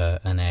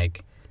 An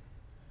egg.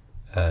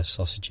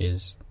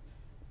 Sausages.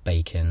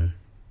 Bacon.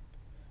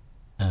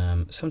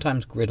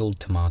 Sometimes griddled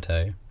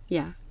tomato.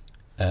 Yeah.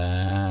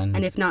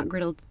 And if not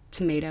griddled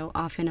tomato,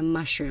 often a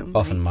mushroom.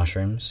 Often right?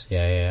 mushrooms.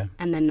 Yeah.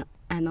 And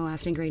the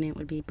last ingredient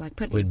would be black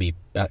pudding. Would be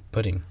black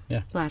pudding.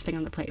 Yeah. The last thing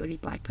on the plate would be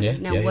black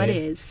pudding. Yeah, Now, what yeah.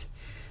 is,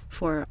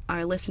 for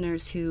our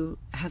listeners who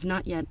have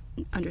not yet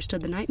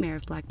understood the nightmare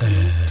of black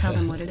pudding, tell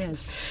them what it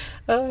is.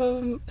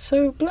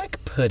 So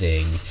black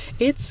pudding,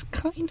 it's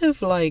kind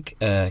of like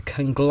a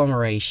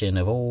conglomeration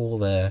of all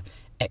the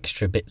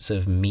extra bits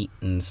of meat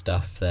and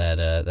stuff that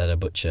a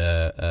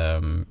butcher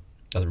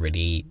doesn't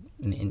really,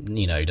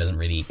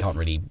 can't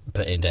really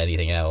put into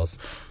anything else.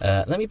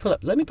 Let me pull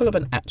up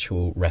an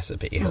actual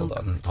recipe. Hold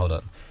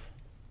on.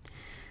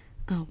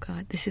 Oh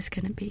God, this is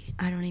gonna be.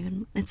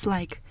 It's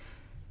like.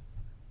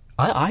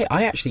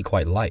 I actually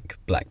quite like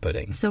black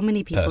pudding. So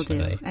many people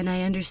personally. do, and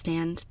I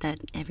understand that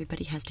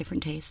everybody has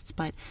different tastes,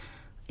 but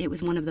it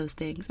was one of those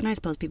things, and I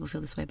suppose people feel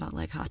this way about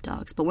like hot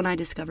dogs, but when I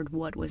discovered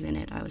what was in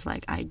it, I was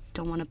like, I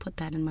don't want to put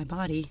that in my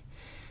body.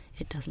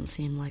 It doesn't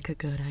seem like a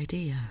good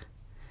idea.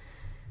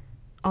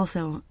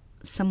 Also,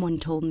 someone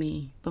told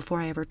me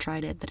before I ever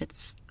tried it that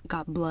it's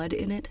got blood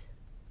in it.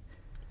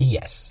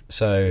 Yes,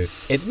 so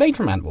it's made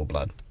from animal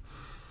blood.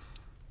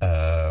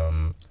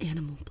 Animal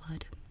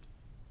blood.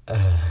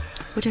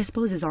 Which I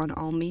suppose is on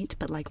all meat,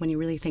 but like when you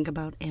really think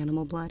about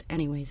animal blood,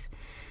 anyways.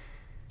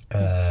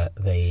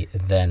 They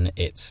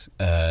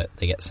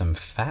get some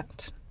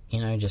fat,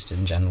 just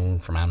in general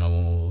from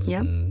animals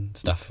and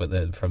stuff that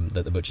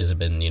the butchers have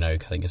been,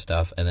 cutting and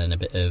stuff, and then a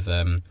bit of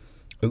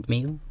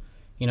oatmeal,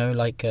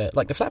 like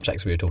the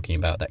flapjacks we were talking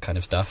about, that kind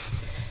of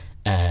stuff.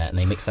 And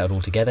they mix that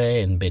all together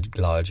in big,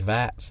 large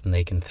vats, and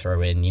they can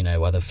throw in,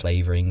 other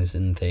flavourings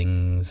and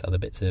things, other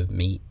bits of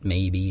meat,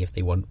 maybe, if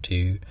they want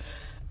to.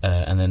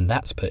 And then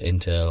that's put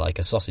into like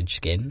a sausage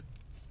skin.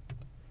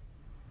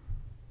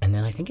 And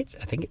then I think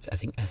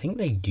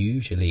they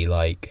usually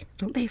like...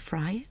 Don't they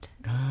fry it?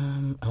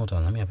 Hold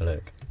on, let me have a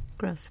look.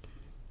 Gross.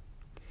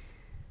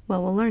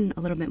 Well, we'll learn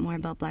a little bit more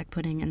about black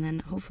pudding and then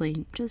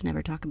hopefully just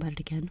never talk about it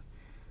again.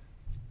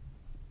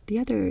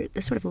 The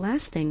sort of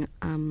last thing,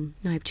 I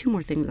have two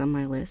more things on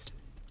my list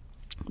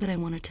that I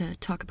wanted to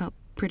talk about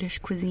British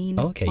cuisine.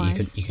 Okay,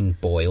 you can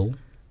boil,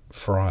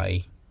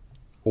 fry,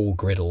 or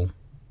griddle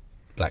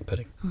black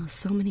pudding. Oh,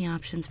 so many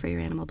options for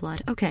your animal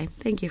blood. Okay,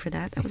 thank you for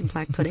that. That was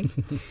black pudding.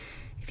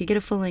 If you get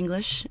a full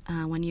English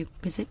when you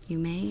visit, you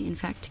may, in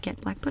fact,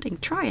 get black pudding.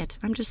 Try it.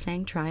 I'm just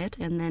saying, try it,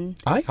 and then...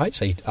 I'd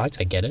say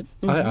get it.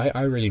 Mm-hmm.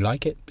 I really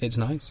like it. It's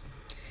nice.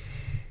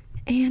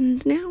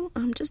 And now,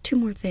 just two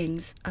more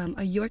things.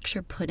 A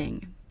Yorkshire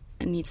pudding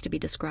needs to be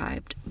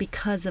described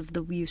because of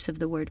the use of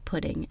the word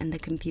pudding and the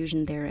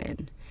confusion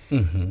therein.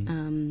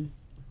 Mm-hmm.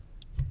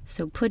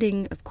 So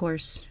pudding, of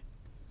course,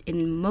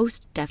 in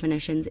most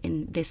definitions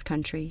in this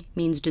country,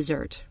 means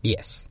dessert.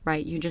 Yes.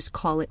 Right? You just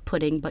call it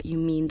pudding, but you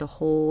mean the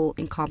whole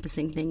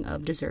encompassing thing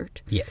of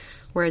dessert.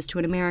 Yes. Whereas to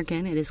an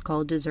American, it is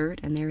called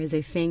dessert, and there is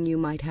a thing you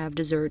might have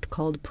dessert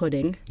called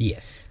pudding.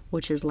 Yes.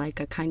 Which is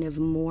like a kind of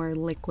more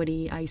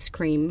liquidy ice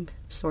cream,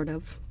 sort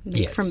of.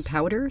 Made from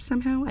powder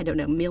somehow? I don't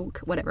know. Milk,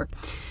 whatever.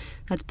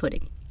 That's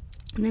pudding.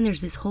 And then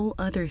there's this whole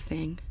other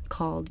thing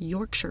called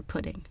Yorkshire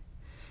pudding,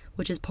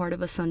 which is part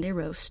of a Sunday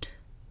roast.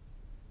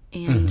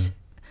 And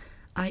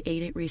I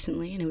ate it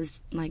recently, and it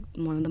was like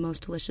one of the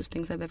most delicious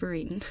things I've ever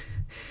eaten.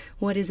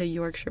 What is a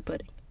Yorkshire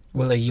pudding?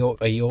 Well, a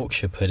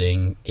Yorkshire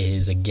pudding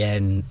is,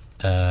 again,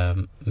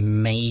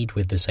 made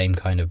with the same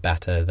kind of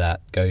batter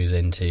that goes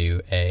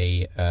into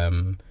a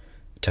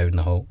Toad in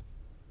the Hole.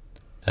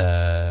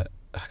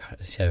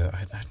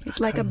 It's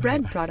like a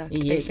bread product,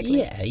 basically.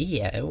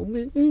 Yeah,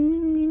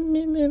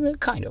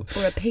 kind of.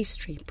 Or a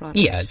pastry product.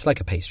 Yeah, it's like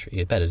a pastry.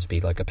 It's better to be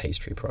like a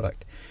pastry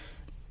product.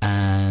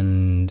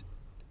 And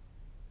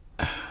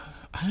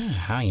I don't know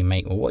how you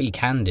make... Well, what you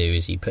can do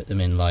is you put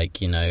them in, like,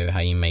 how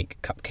you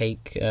make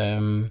cupcake...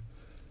 in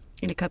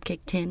a cupcake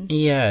tin?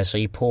 Yeah, so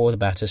you pour the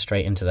batter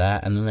straight into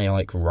that, and then they,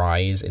 like,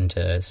 rise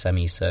into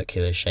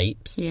semicircular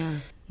shapes. Yeah,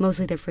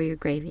 mostly they're for your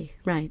gravy.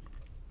 Right.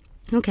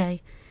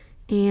 Okay.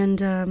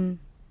 And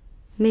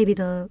maybe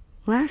the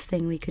last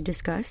thing we could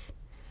discuss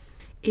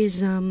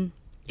is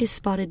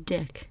Spotted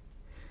Dick.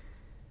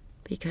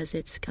 Because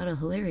it's got a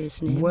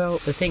hilarious name. Well,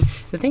 the thing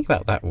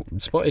about that,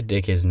 Spotted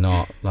Dick is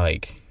not,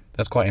 like...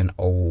 That's quite an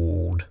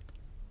old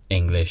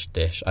English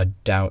dish. I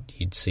doubt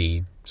you'd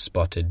see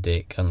Spotted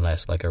Dick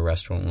unless, like, a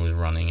restaurant was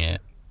running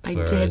it. I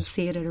did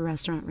see it at a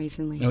restaurant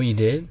recently. Oh, you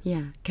did?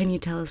 Yeah. Can you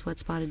tell us what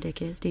Spotted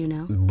Dick is? Do you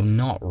know?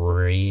 Not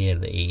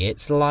really.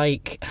 It's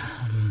like...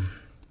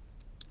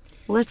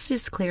 Let's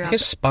just clear up... Like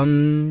a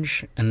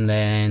sponge, and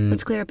then...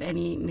 Let's clear up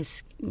any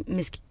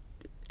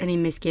any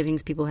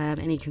misgivings people have,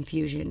 any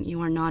confusion.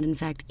 You are not, in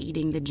fact,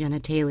 eating the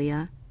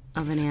genitalia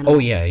of an animal. Oh,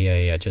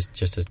 yeah. Just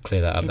to clear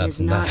that up. It's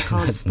not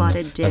called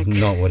Spotted Dick. That's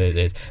not what it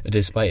is.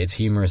 Despite its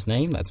humorous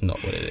name, that's not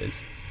what it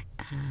is.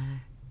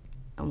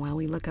 While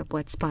we look up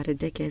what Spotted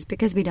Dick is,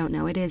 because we don't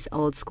know, it is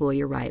old school,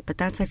 you're right. But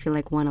that's, I feel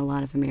like, one a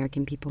lot of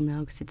American people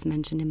know, because it's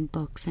mentioned in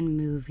books and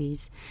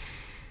movies.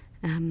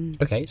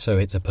 Okay, so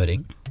it's a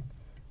pudding.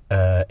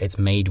 It's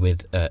made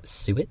with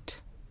suet,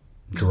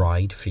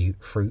 dried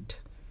fruit.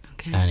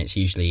 Okay. And it's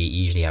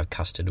usually have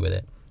custard with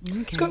it.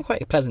 Okay. It's got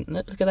quite a pleasant...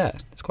 Look at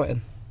that. It's quite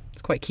a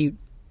It's quite cute.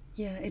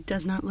 Yeah, it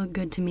does not look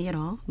good to me at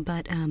all,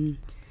 but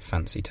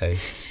Fancy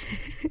toasts.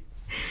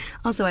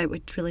 also I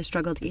would really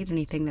struggle to eat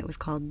anything that was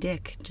called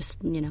dick.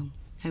 Just,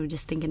 I would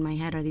just think in my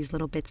head, are these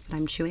little bits that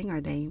I'm chewing?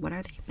 What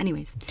are they?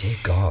 Anyways. Dear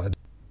God.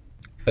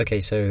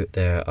 Okay, so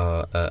there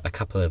are a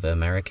couple of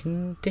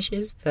American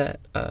dishes that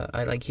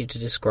I'd like you to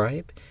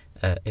describe,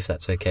 if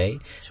that's okay.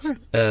 Sure.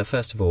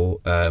 First of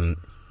all,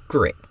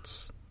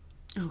 grits.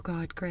 Oh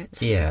God,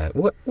 grits. Yeah.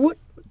 What?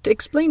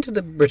 Explain to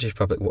the British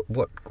public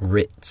what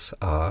grits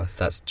are.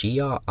 That's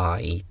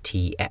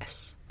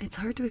grits. It's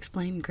hard to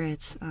explain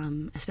grits,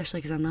 especially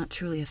because I'm not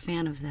truly a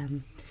fan of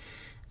them.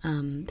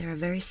 They're a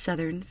very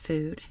southern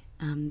food.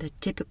 The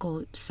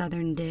typical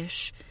southern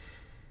dish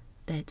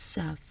that's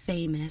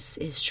famous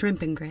is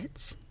shrimp and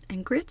grits.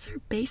 And grits are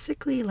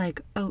basically like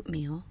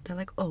oatmeal. They're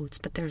like oats,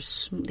 but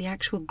the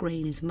actual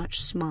grain is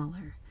much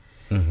smaller.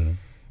 Mm-hmm.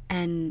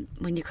 And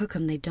when you cook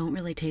them, they don't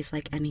really taste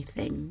like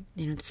anything.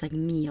 It's like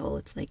meal.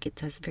 It's like it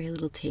has very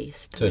little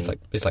taste. So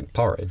it's like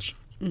porridge.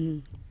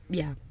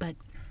 Yeah, but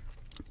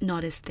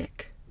not as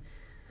thick.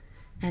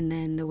 And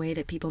then the way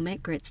that people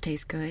make grits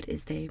taste good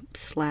is they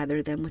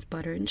slather them with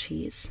butter and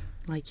cheese,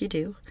 like you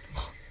do.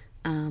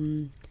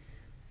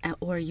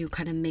 Or you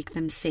kind of make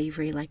them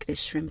savory like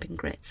this shrimp and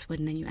grits,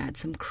 and then you add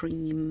some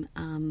cream.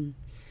 I'm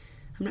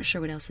not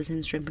sure what else is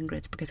in shrimp and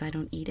grits because I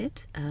don't eat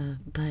it.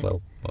 But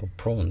well,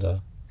 prawns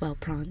are. Well,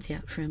 prawns,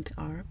 yeah, shrimp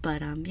are,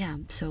 but yeah.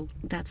 So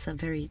that's a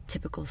very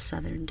typical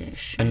southern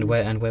dish. And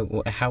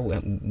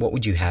what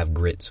would you have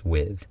grits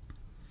with?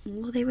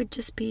 Well, they would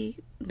just be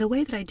the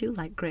way that I do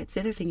like grits. The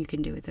other thing you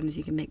can do with them is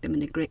you can make them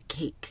into grit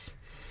cakes,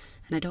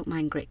 and I don't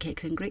mind grit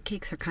cakes. And grit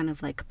cakes are kind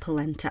of like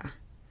polenta.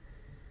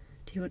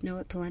 Do you know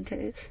what polenta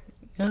is?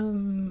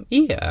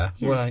 Yeah.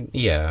 Well,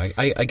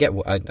 I get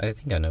what I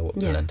think I know what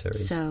polenta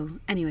is. So,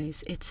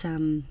 anyways, it's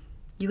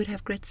you would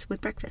have grits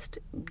with breakfast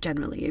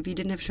generally. If you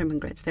didn't have shrimp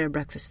and grits, they're a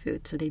breakfast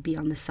food, so they'd be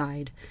on the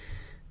side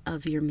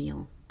of your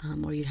meal,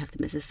 or you'd have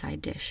them as a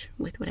side dish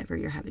with whatever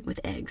you're having, with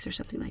eggs or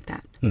something like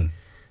that.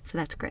 So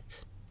that's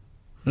grits.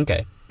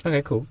 Okay,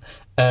 cool.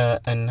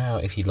 And now,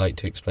 if you'd like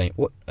to explain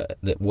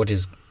what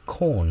is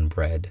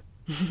cornbread.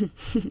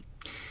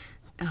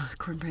 Oh,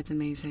 cornbread's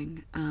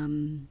amazing.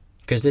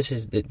 Because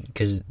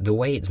the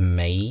way it's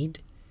made,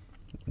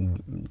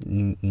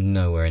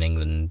 nowhere in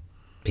England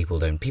people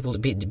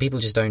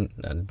just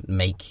don't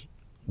make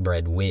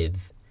bread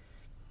with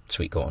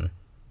sweet corn.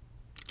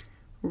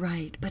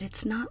 Right, but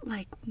it's not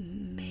like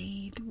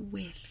made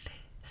with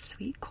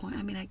sweet corn.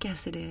 I mean, I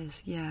guess it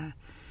is. Yeah,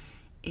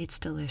 it's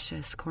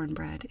delicious.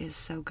 Cornbread is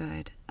so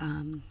good.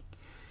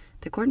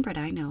 The cornbread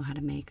I know how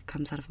to make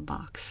comes out of a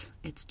box.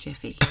 It's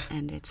Jiffy,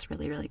 and it's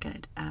really, really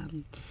good.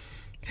 You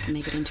can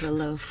make it into a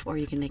loaf, or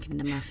you can make it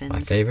into muffins.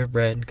 My favorite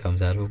bread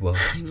comes out of a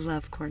box. I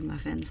love corn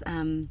muffins.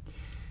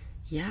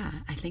 Yeah,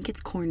 I think it's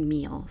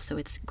cornmeal, so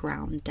it's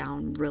ground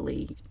down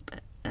really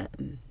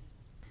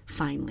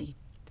finely.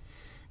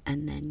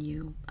 And then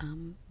you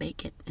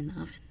bake it in the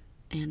oven.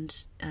 And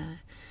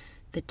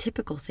the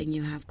typical thing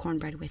you have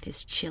cornbread with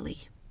is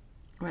chili.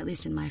 Or at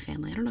least in my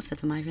family. I don't know if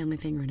that's a my family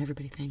thing or an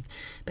everybody thing.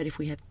 But if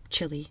we have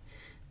chili,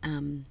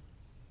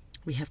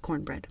 we have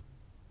cornbread.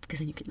 Because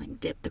then you can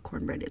dip the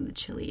cornbread in the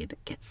chili and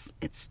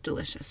it's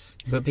delicious.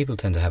 But people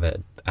tend to have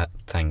it at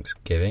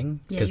Thanksgiving.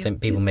 Because then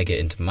people make it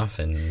into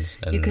muffins.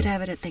 And you could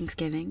have it at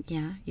Thanksgiving.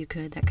 Yeah, you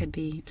could. That could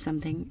be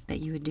something that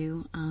you would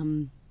do.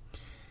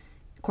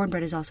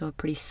 Cornbread is also a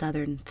pretty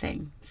southern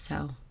thing.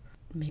 So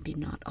maybe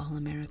not all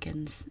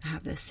Americans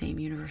have the same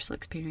universal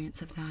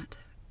experience of that.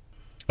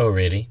 Oh,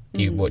 really?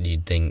 What do you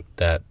think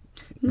that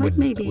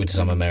would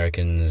some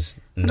Americans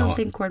not? I don't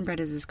think cornbread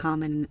is as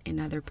common in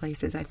other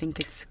places. I think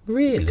it's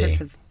really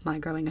because of my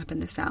growing up in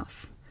the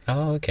South.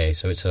 Oh, okay.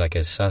 So it's like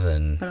a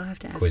southern But I'll have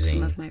to ask cuisine.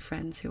 some of my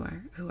friends who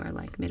are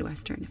like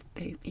Midwestern if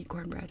they eat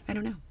cornbread. I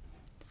don't know.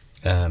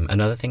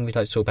 Another thing we'd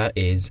like to talk about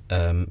is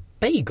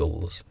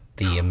bagels.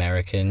 The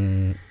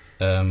American,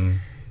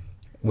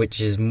 which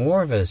is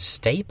more of a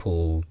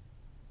staple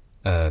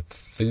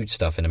food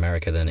stuff in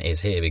America than it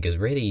is here, because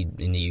really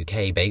in the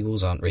UK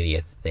bagels aren't really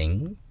a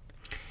thing.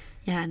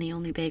 Yeah, and the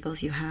only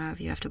bagels you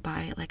have to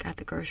buy at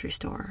the grocery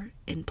store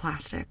in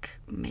plastic,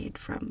 made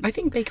from. I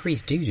think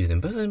bakeries do them,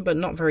 but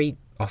not very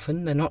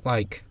often. They're not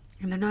like.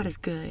 And they're not as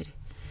good.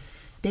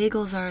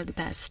 Bagels are the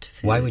best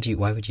food. Why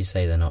would you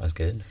say they're not as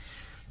good?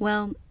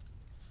 Well,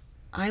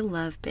 I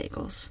love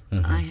bagels.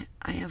 Mm-hmm.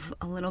 I have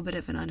a little bit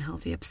of an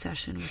unhealthy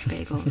obsession with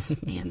bagels.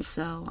 And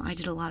so I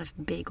did a lot of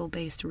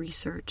bagel-based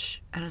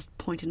research at a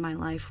point in my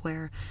life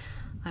where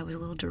I was a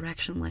little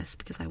directionless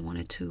because I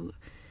wanted to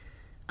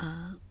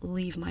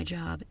leave my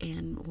job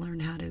and learn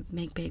how to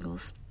make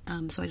bagels.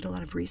 So I did a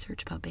lot of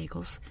research about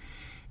bagels.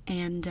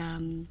 And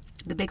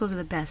the bagels are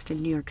the best in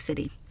New York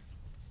City.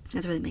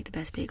 That's where they make the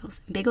best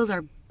bagels. Bagels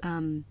are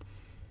boiled.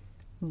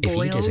 If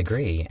you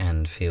disagree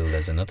and feel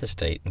there's another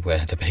state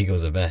where the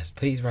bagels are best,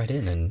 please write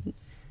in. And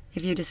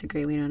if you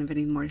disagree, we don't have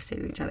any more to say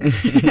to each other.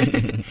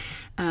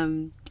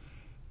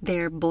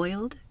 They're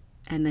boiled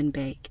and then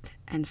baked.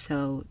 And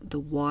so the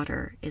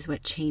water is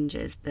what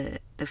changes the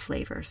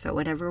flavor. So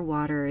whatever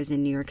water is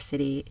in New York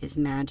City is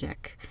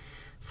magic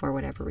for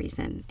whatever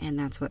reason. And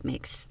that's what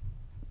makes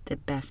the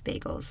best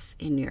bagels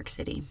in New York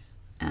City.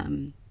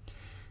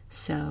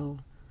 So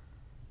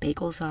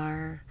bagels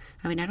are...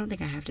 I mean, I don't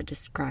think I have to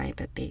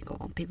describe a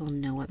bagel. People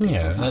know what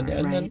bagels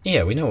are, right?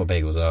 Yeah, we know what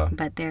bagels are.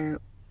 But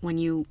when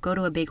you go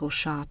to a bagel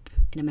shop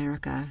in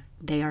America,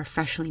 they are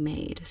freshly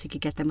made. So you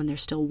could get them when they're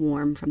still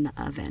warm from the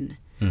oven.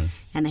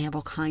 And they have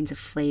all kinds of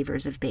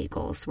flavors of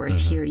bagels.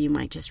 Whereas here you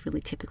might just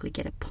really typically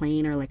get a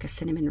plain or like a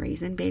cinnamon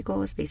raisin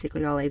bagel is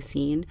basically all I've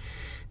seen.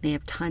 They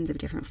have tons of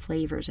different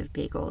flavors of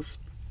bagels.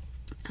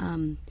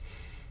 And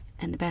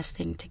the best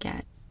thing to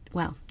get,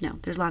 well, no,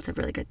 there's lots of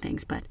really good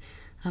things, but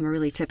a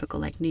really typical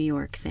like New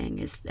York thing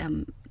is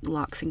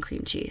lox and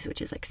cream cheese,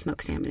 which is like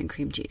smoked salmon and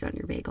cream cheese on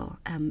your bagel.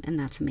 And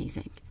that's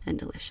amazing and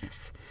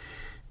delicious.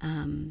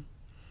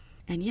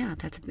 And yeah,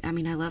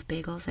 I love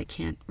bagels. I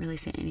can't really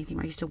say anything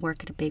more. I used to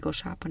work at a bagel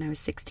shop when I was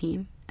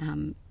 16.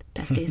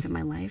 Best days of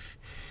my life,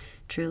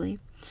 truly,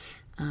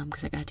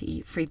 because I got to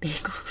eat free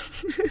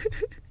bagels.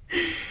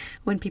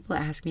 When people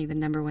ask me the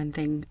number one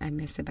thing I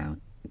miss about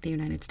the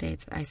United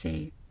States, I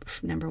say,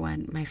 number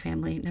one, my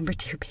family. Number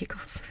two,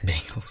 bagels.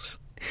 Bagels.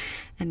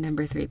 And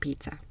number three,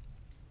 pizza.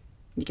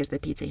 Because the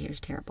pizza here is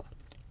terrible.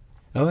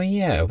 Oh,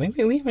 yeah.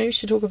 Maybe we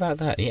should talk about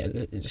that. Yeah.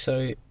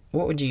 So,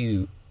 what would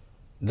you...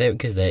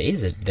 Because there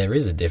is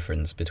a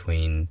difference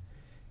between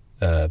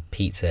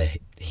pizza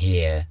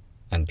here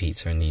and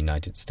pizza in the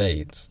United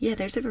States. Yeah,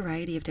 there's a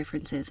variety of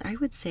differences. I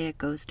would say it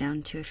goes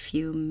down to a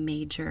few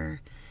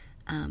major...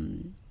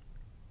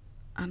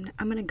 I'm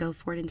going to go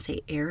for it and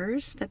say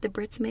errors that the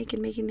Brits make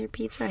in making their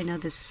pizza. I know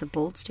this is a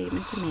bold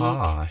statement to make.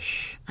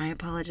 Harsh. I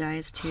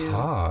apologize to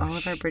all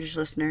of our British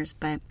listeners,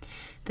 but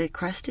the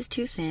crust is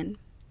too thin,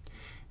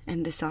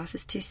 and the sauce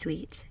is too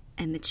sweet,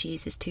 and the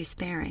cheese is too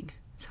sparing.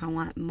 So I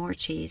want more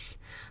cheese,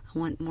 I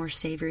want more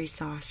savory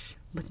sauce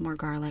with more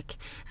garlic,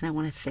 and I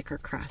want a thicker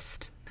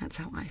crust. That's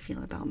how I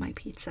feel about my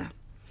pizza.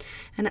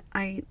 And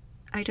I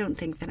don't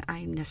think that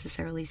I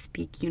necessarily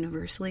speak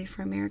universally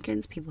for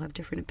Americans. People have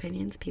different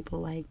opinions. People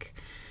like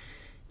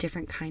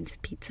different kinds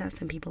of pizza.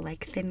 Some people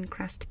like thin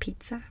crust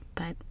pizza,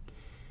 but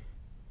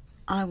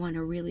I want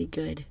a really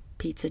good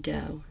pizza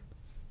dough,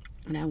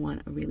 and I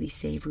want a really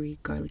savory,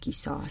 garlicky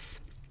sauce,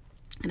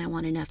 and I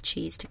want enough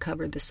cheese to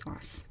cover the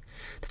sauce.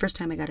 The first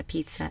time I got a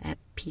pizza at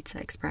Pizza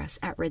Express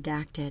at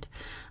Redacted,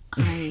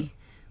 I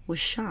was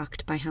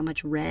shocked by how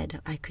much red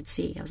I could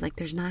see. I was like,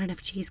 there's not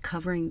enough cheese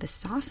covering the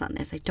sauce on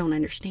this. I don't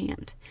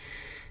understand.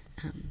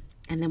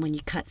 And then when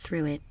you cut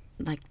through it,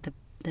 like the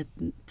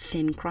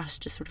thin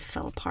crust just sort of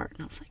fell apart.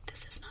 And I was like,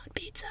 this is not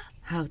pizza.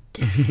 How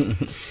dare you?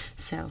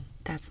 So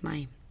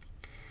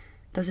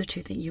those are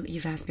two things.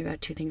 You've asked me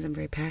about two things I'm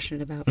very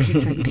passionate about,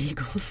 pizza and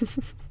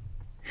bagels.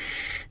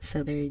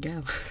 So there you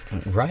go.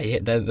 Right, yeah,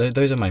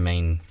 those are my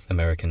main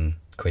American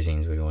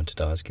cuisines we wanted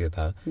to ask you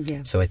about.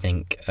 Yeah. So I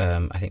think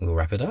we'll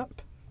wrap it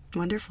up.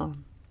 Wonderful.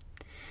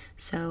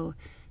 So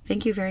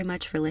thank you very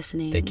much for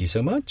listening. Thank you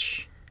so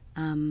much.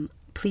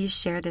 Please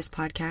share this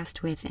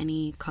podcast with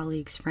any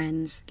colleagues,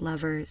 friends,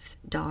 lovers,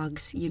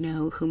 dogs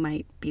who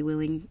might be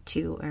willing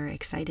to or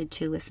excited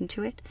to listen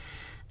to it.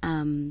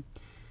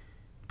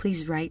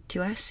 Please write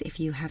to us if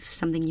you have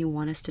something you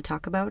want us to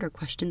talk about or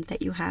questions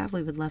that you have.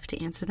 We would love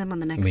to answer them on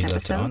the next episode. We'd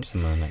love to answer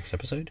them on the next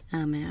episode.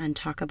 And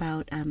talk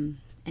about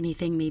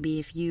anything. Maybe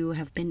if you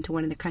have been to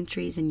one of the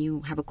countries and you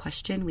have a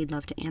question, we'd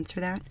love to answer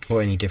that.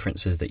 Or any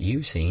differences that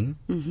you've seen,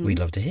 we'd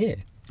love to hear.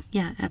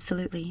 Yeah,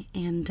 absolutely.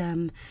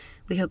 And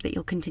we hope that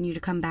you'll continue to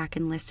come back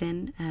and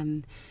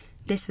listen.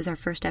 This was our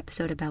first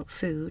episode about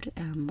food.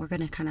 We're going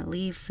to kind of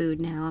leave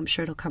food now. I'm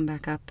sure it'll come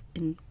back up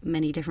in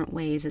many different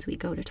ways as we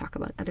go to talk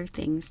about other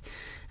things.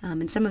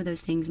 And some of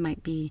those things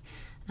might be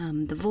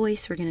the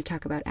voice. We're going to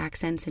talk about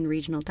accents and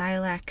regional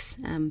dialects.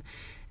 And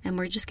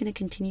we're just going to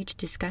continue to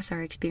discuss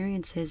our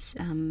experiences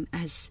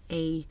as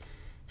a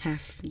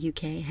half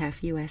UK,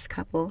 half US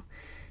couple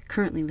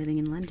currently living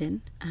in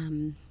London,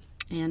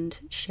 and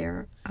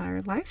share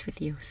our lives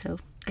with you. So,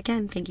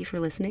 again, thank you for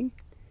listening.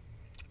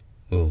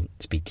 We'll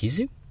speak to you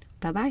soon.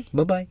 Bye-bye.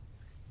 Bye-bye.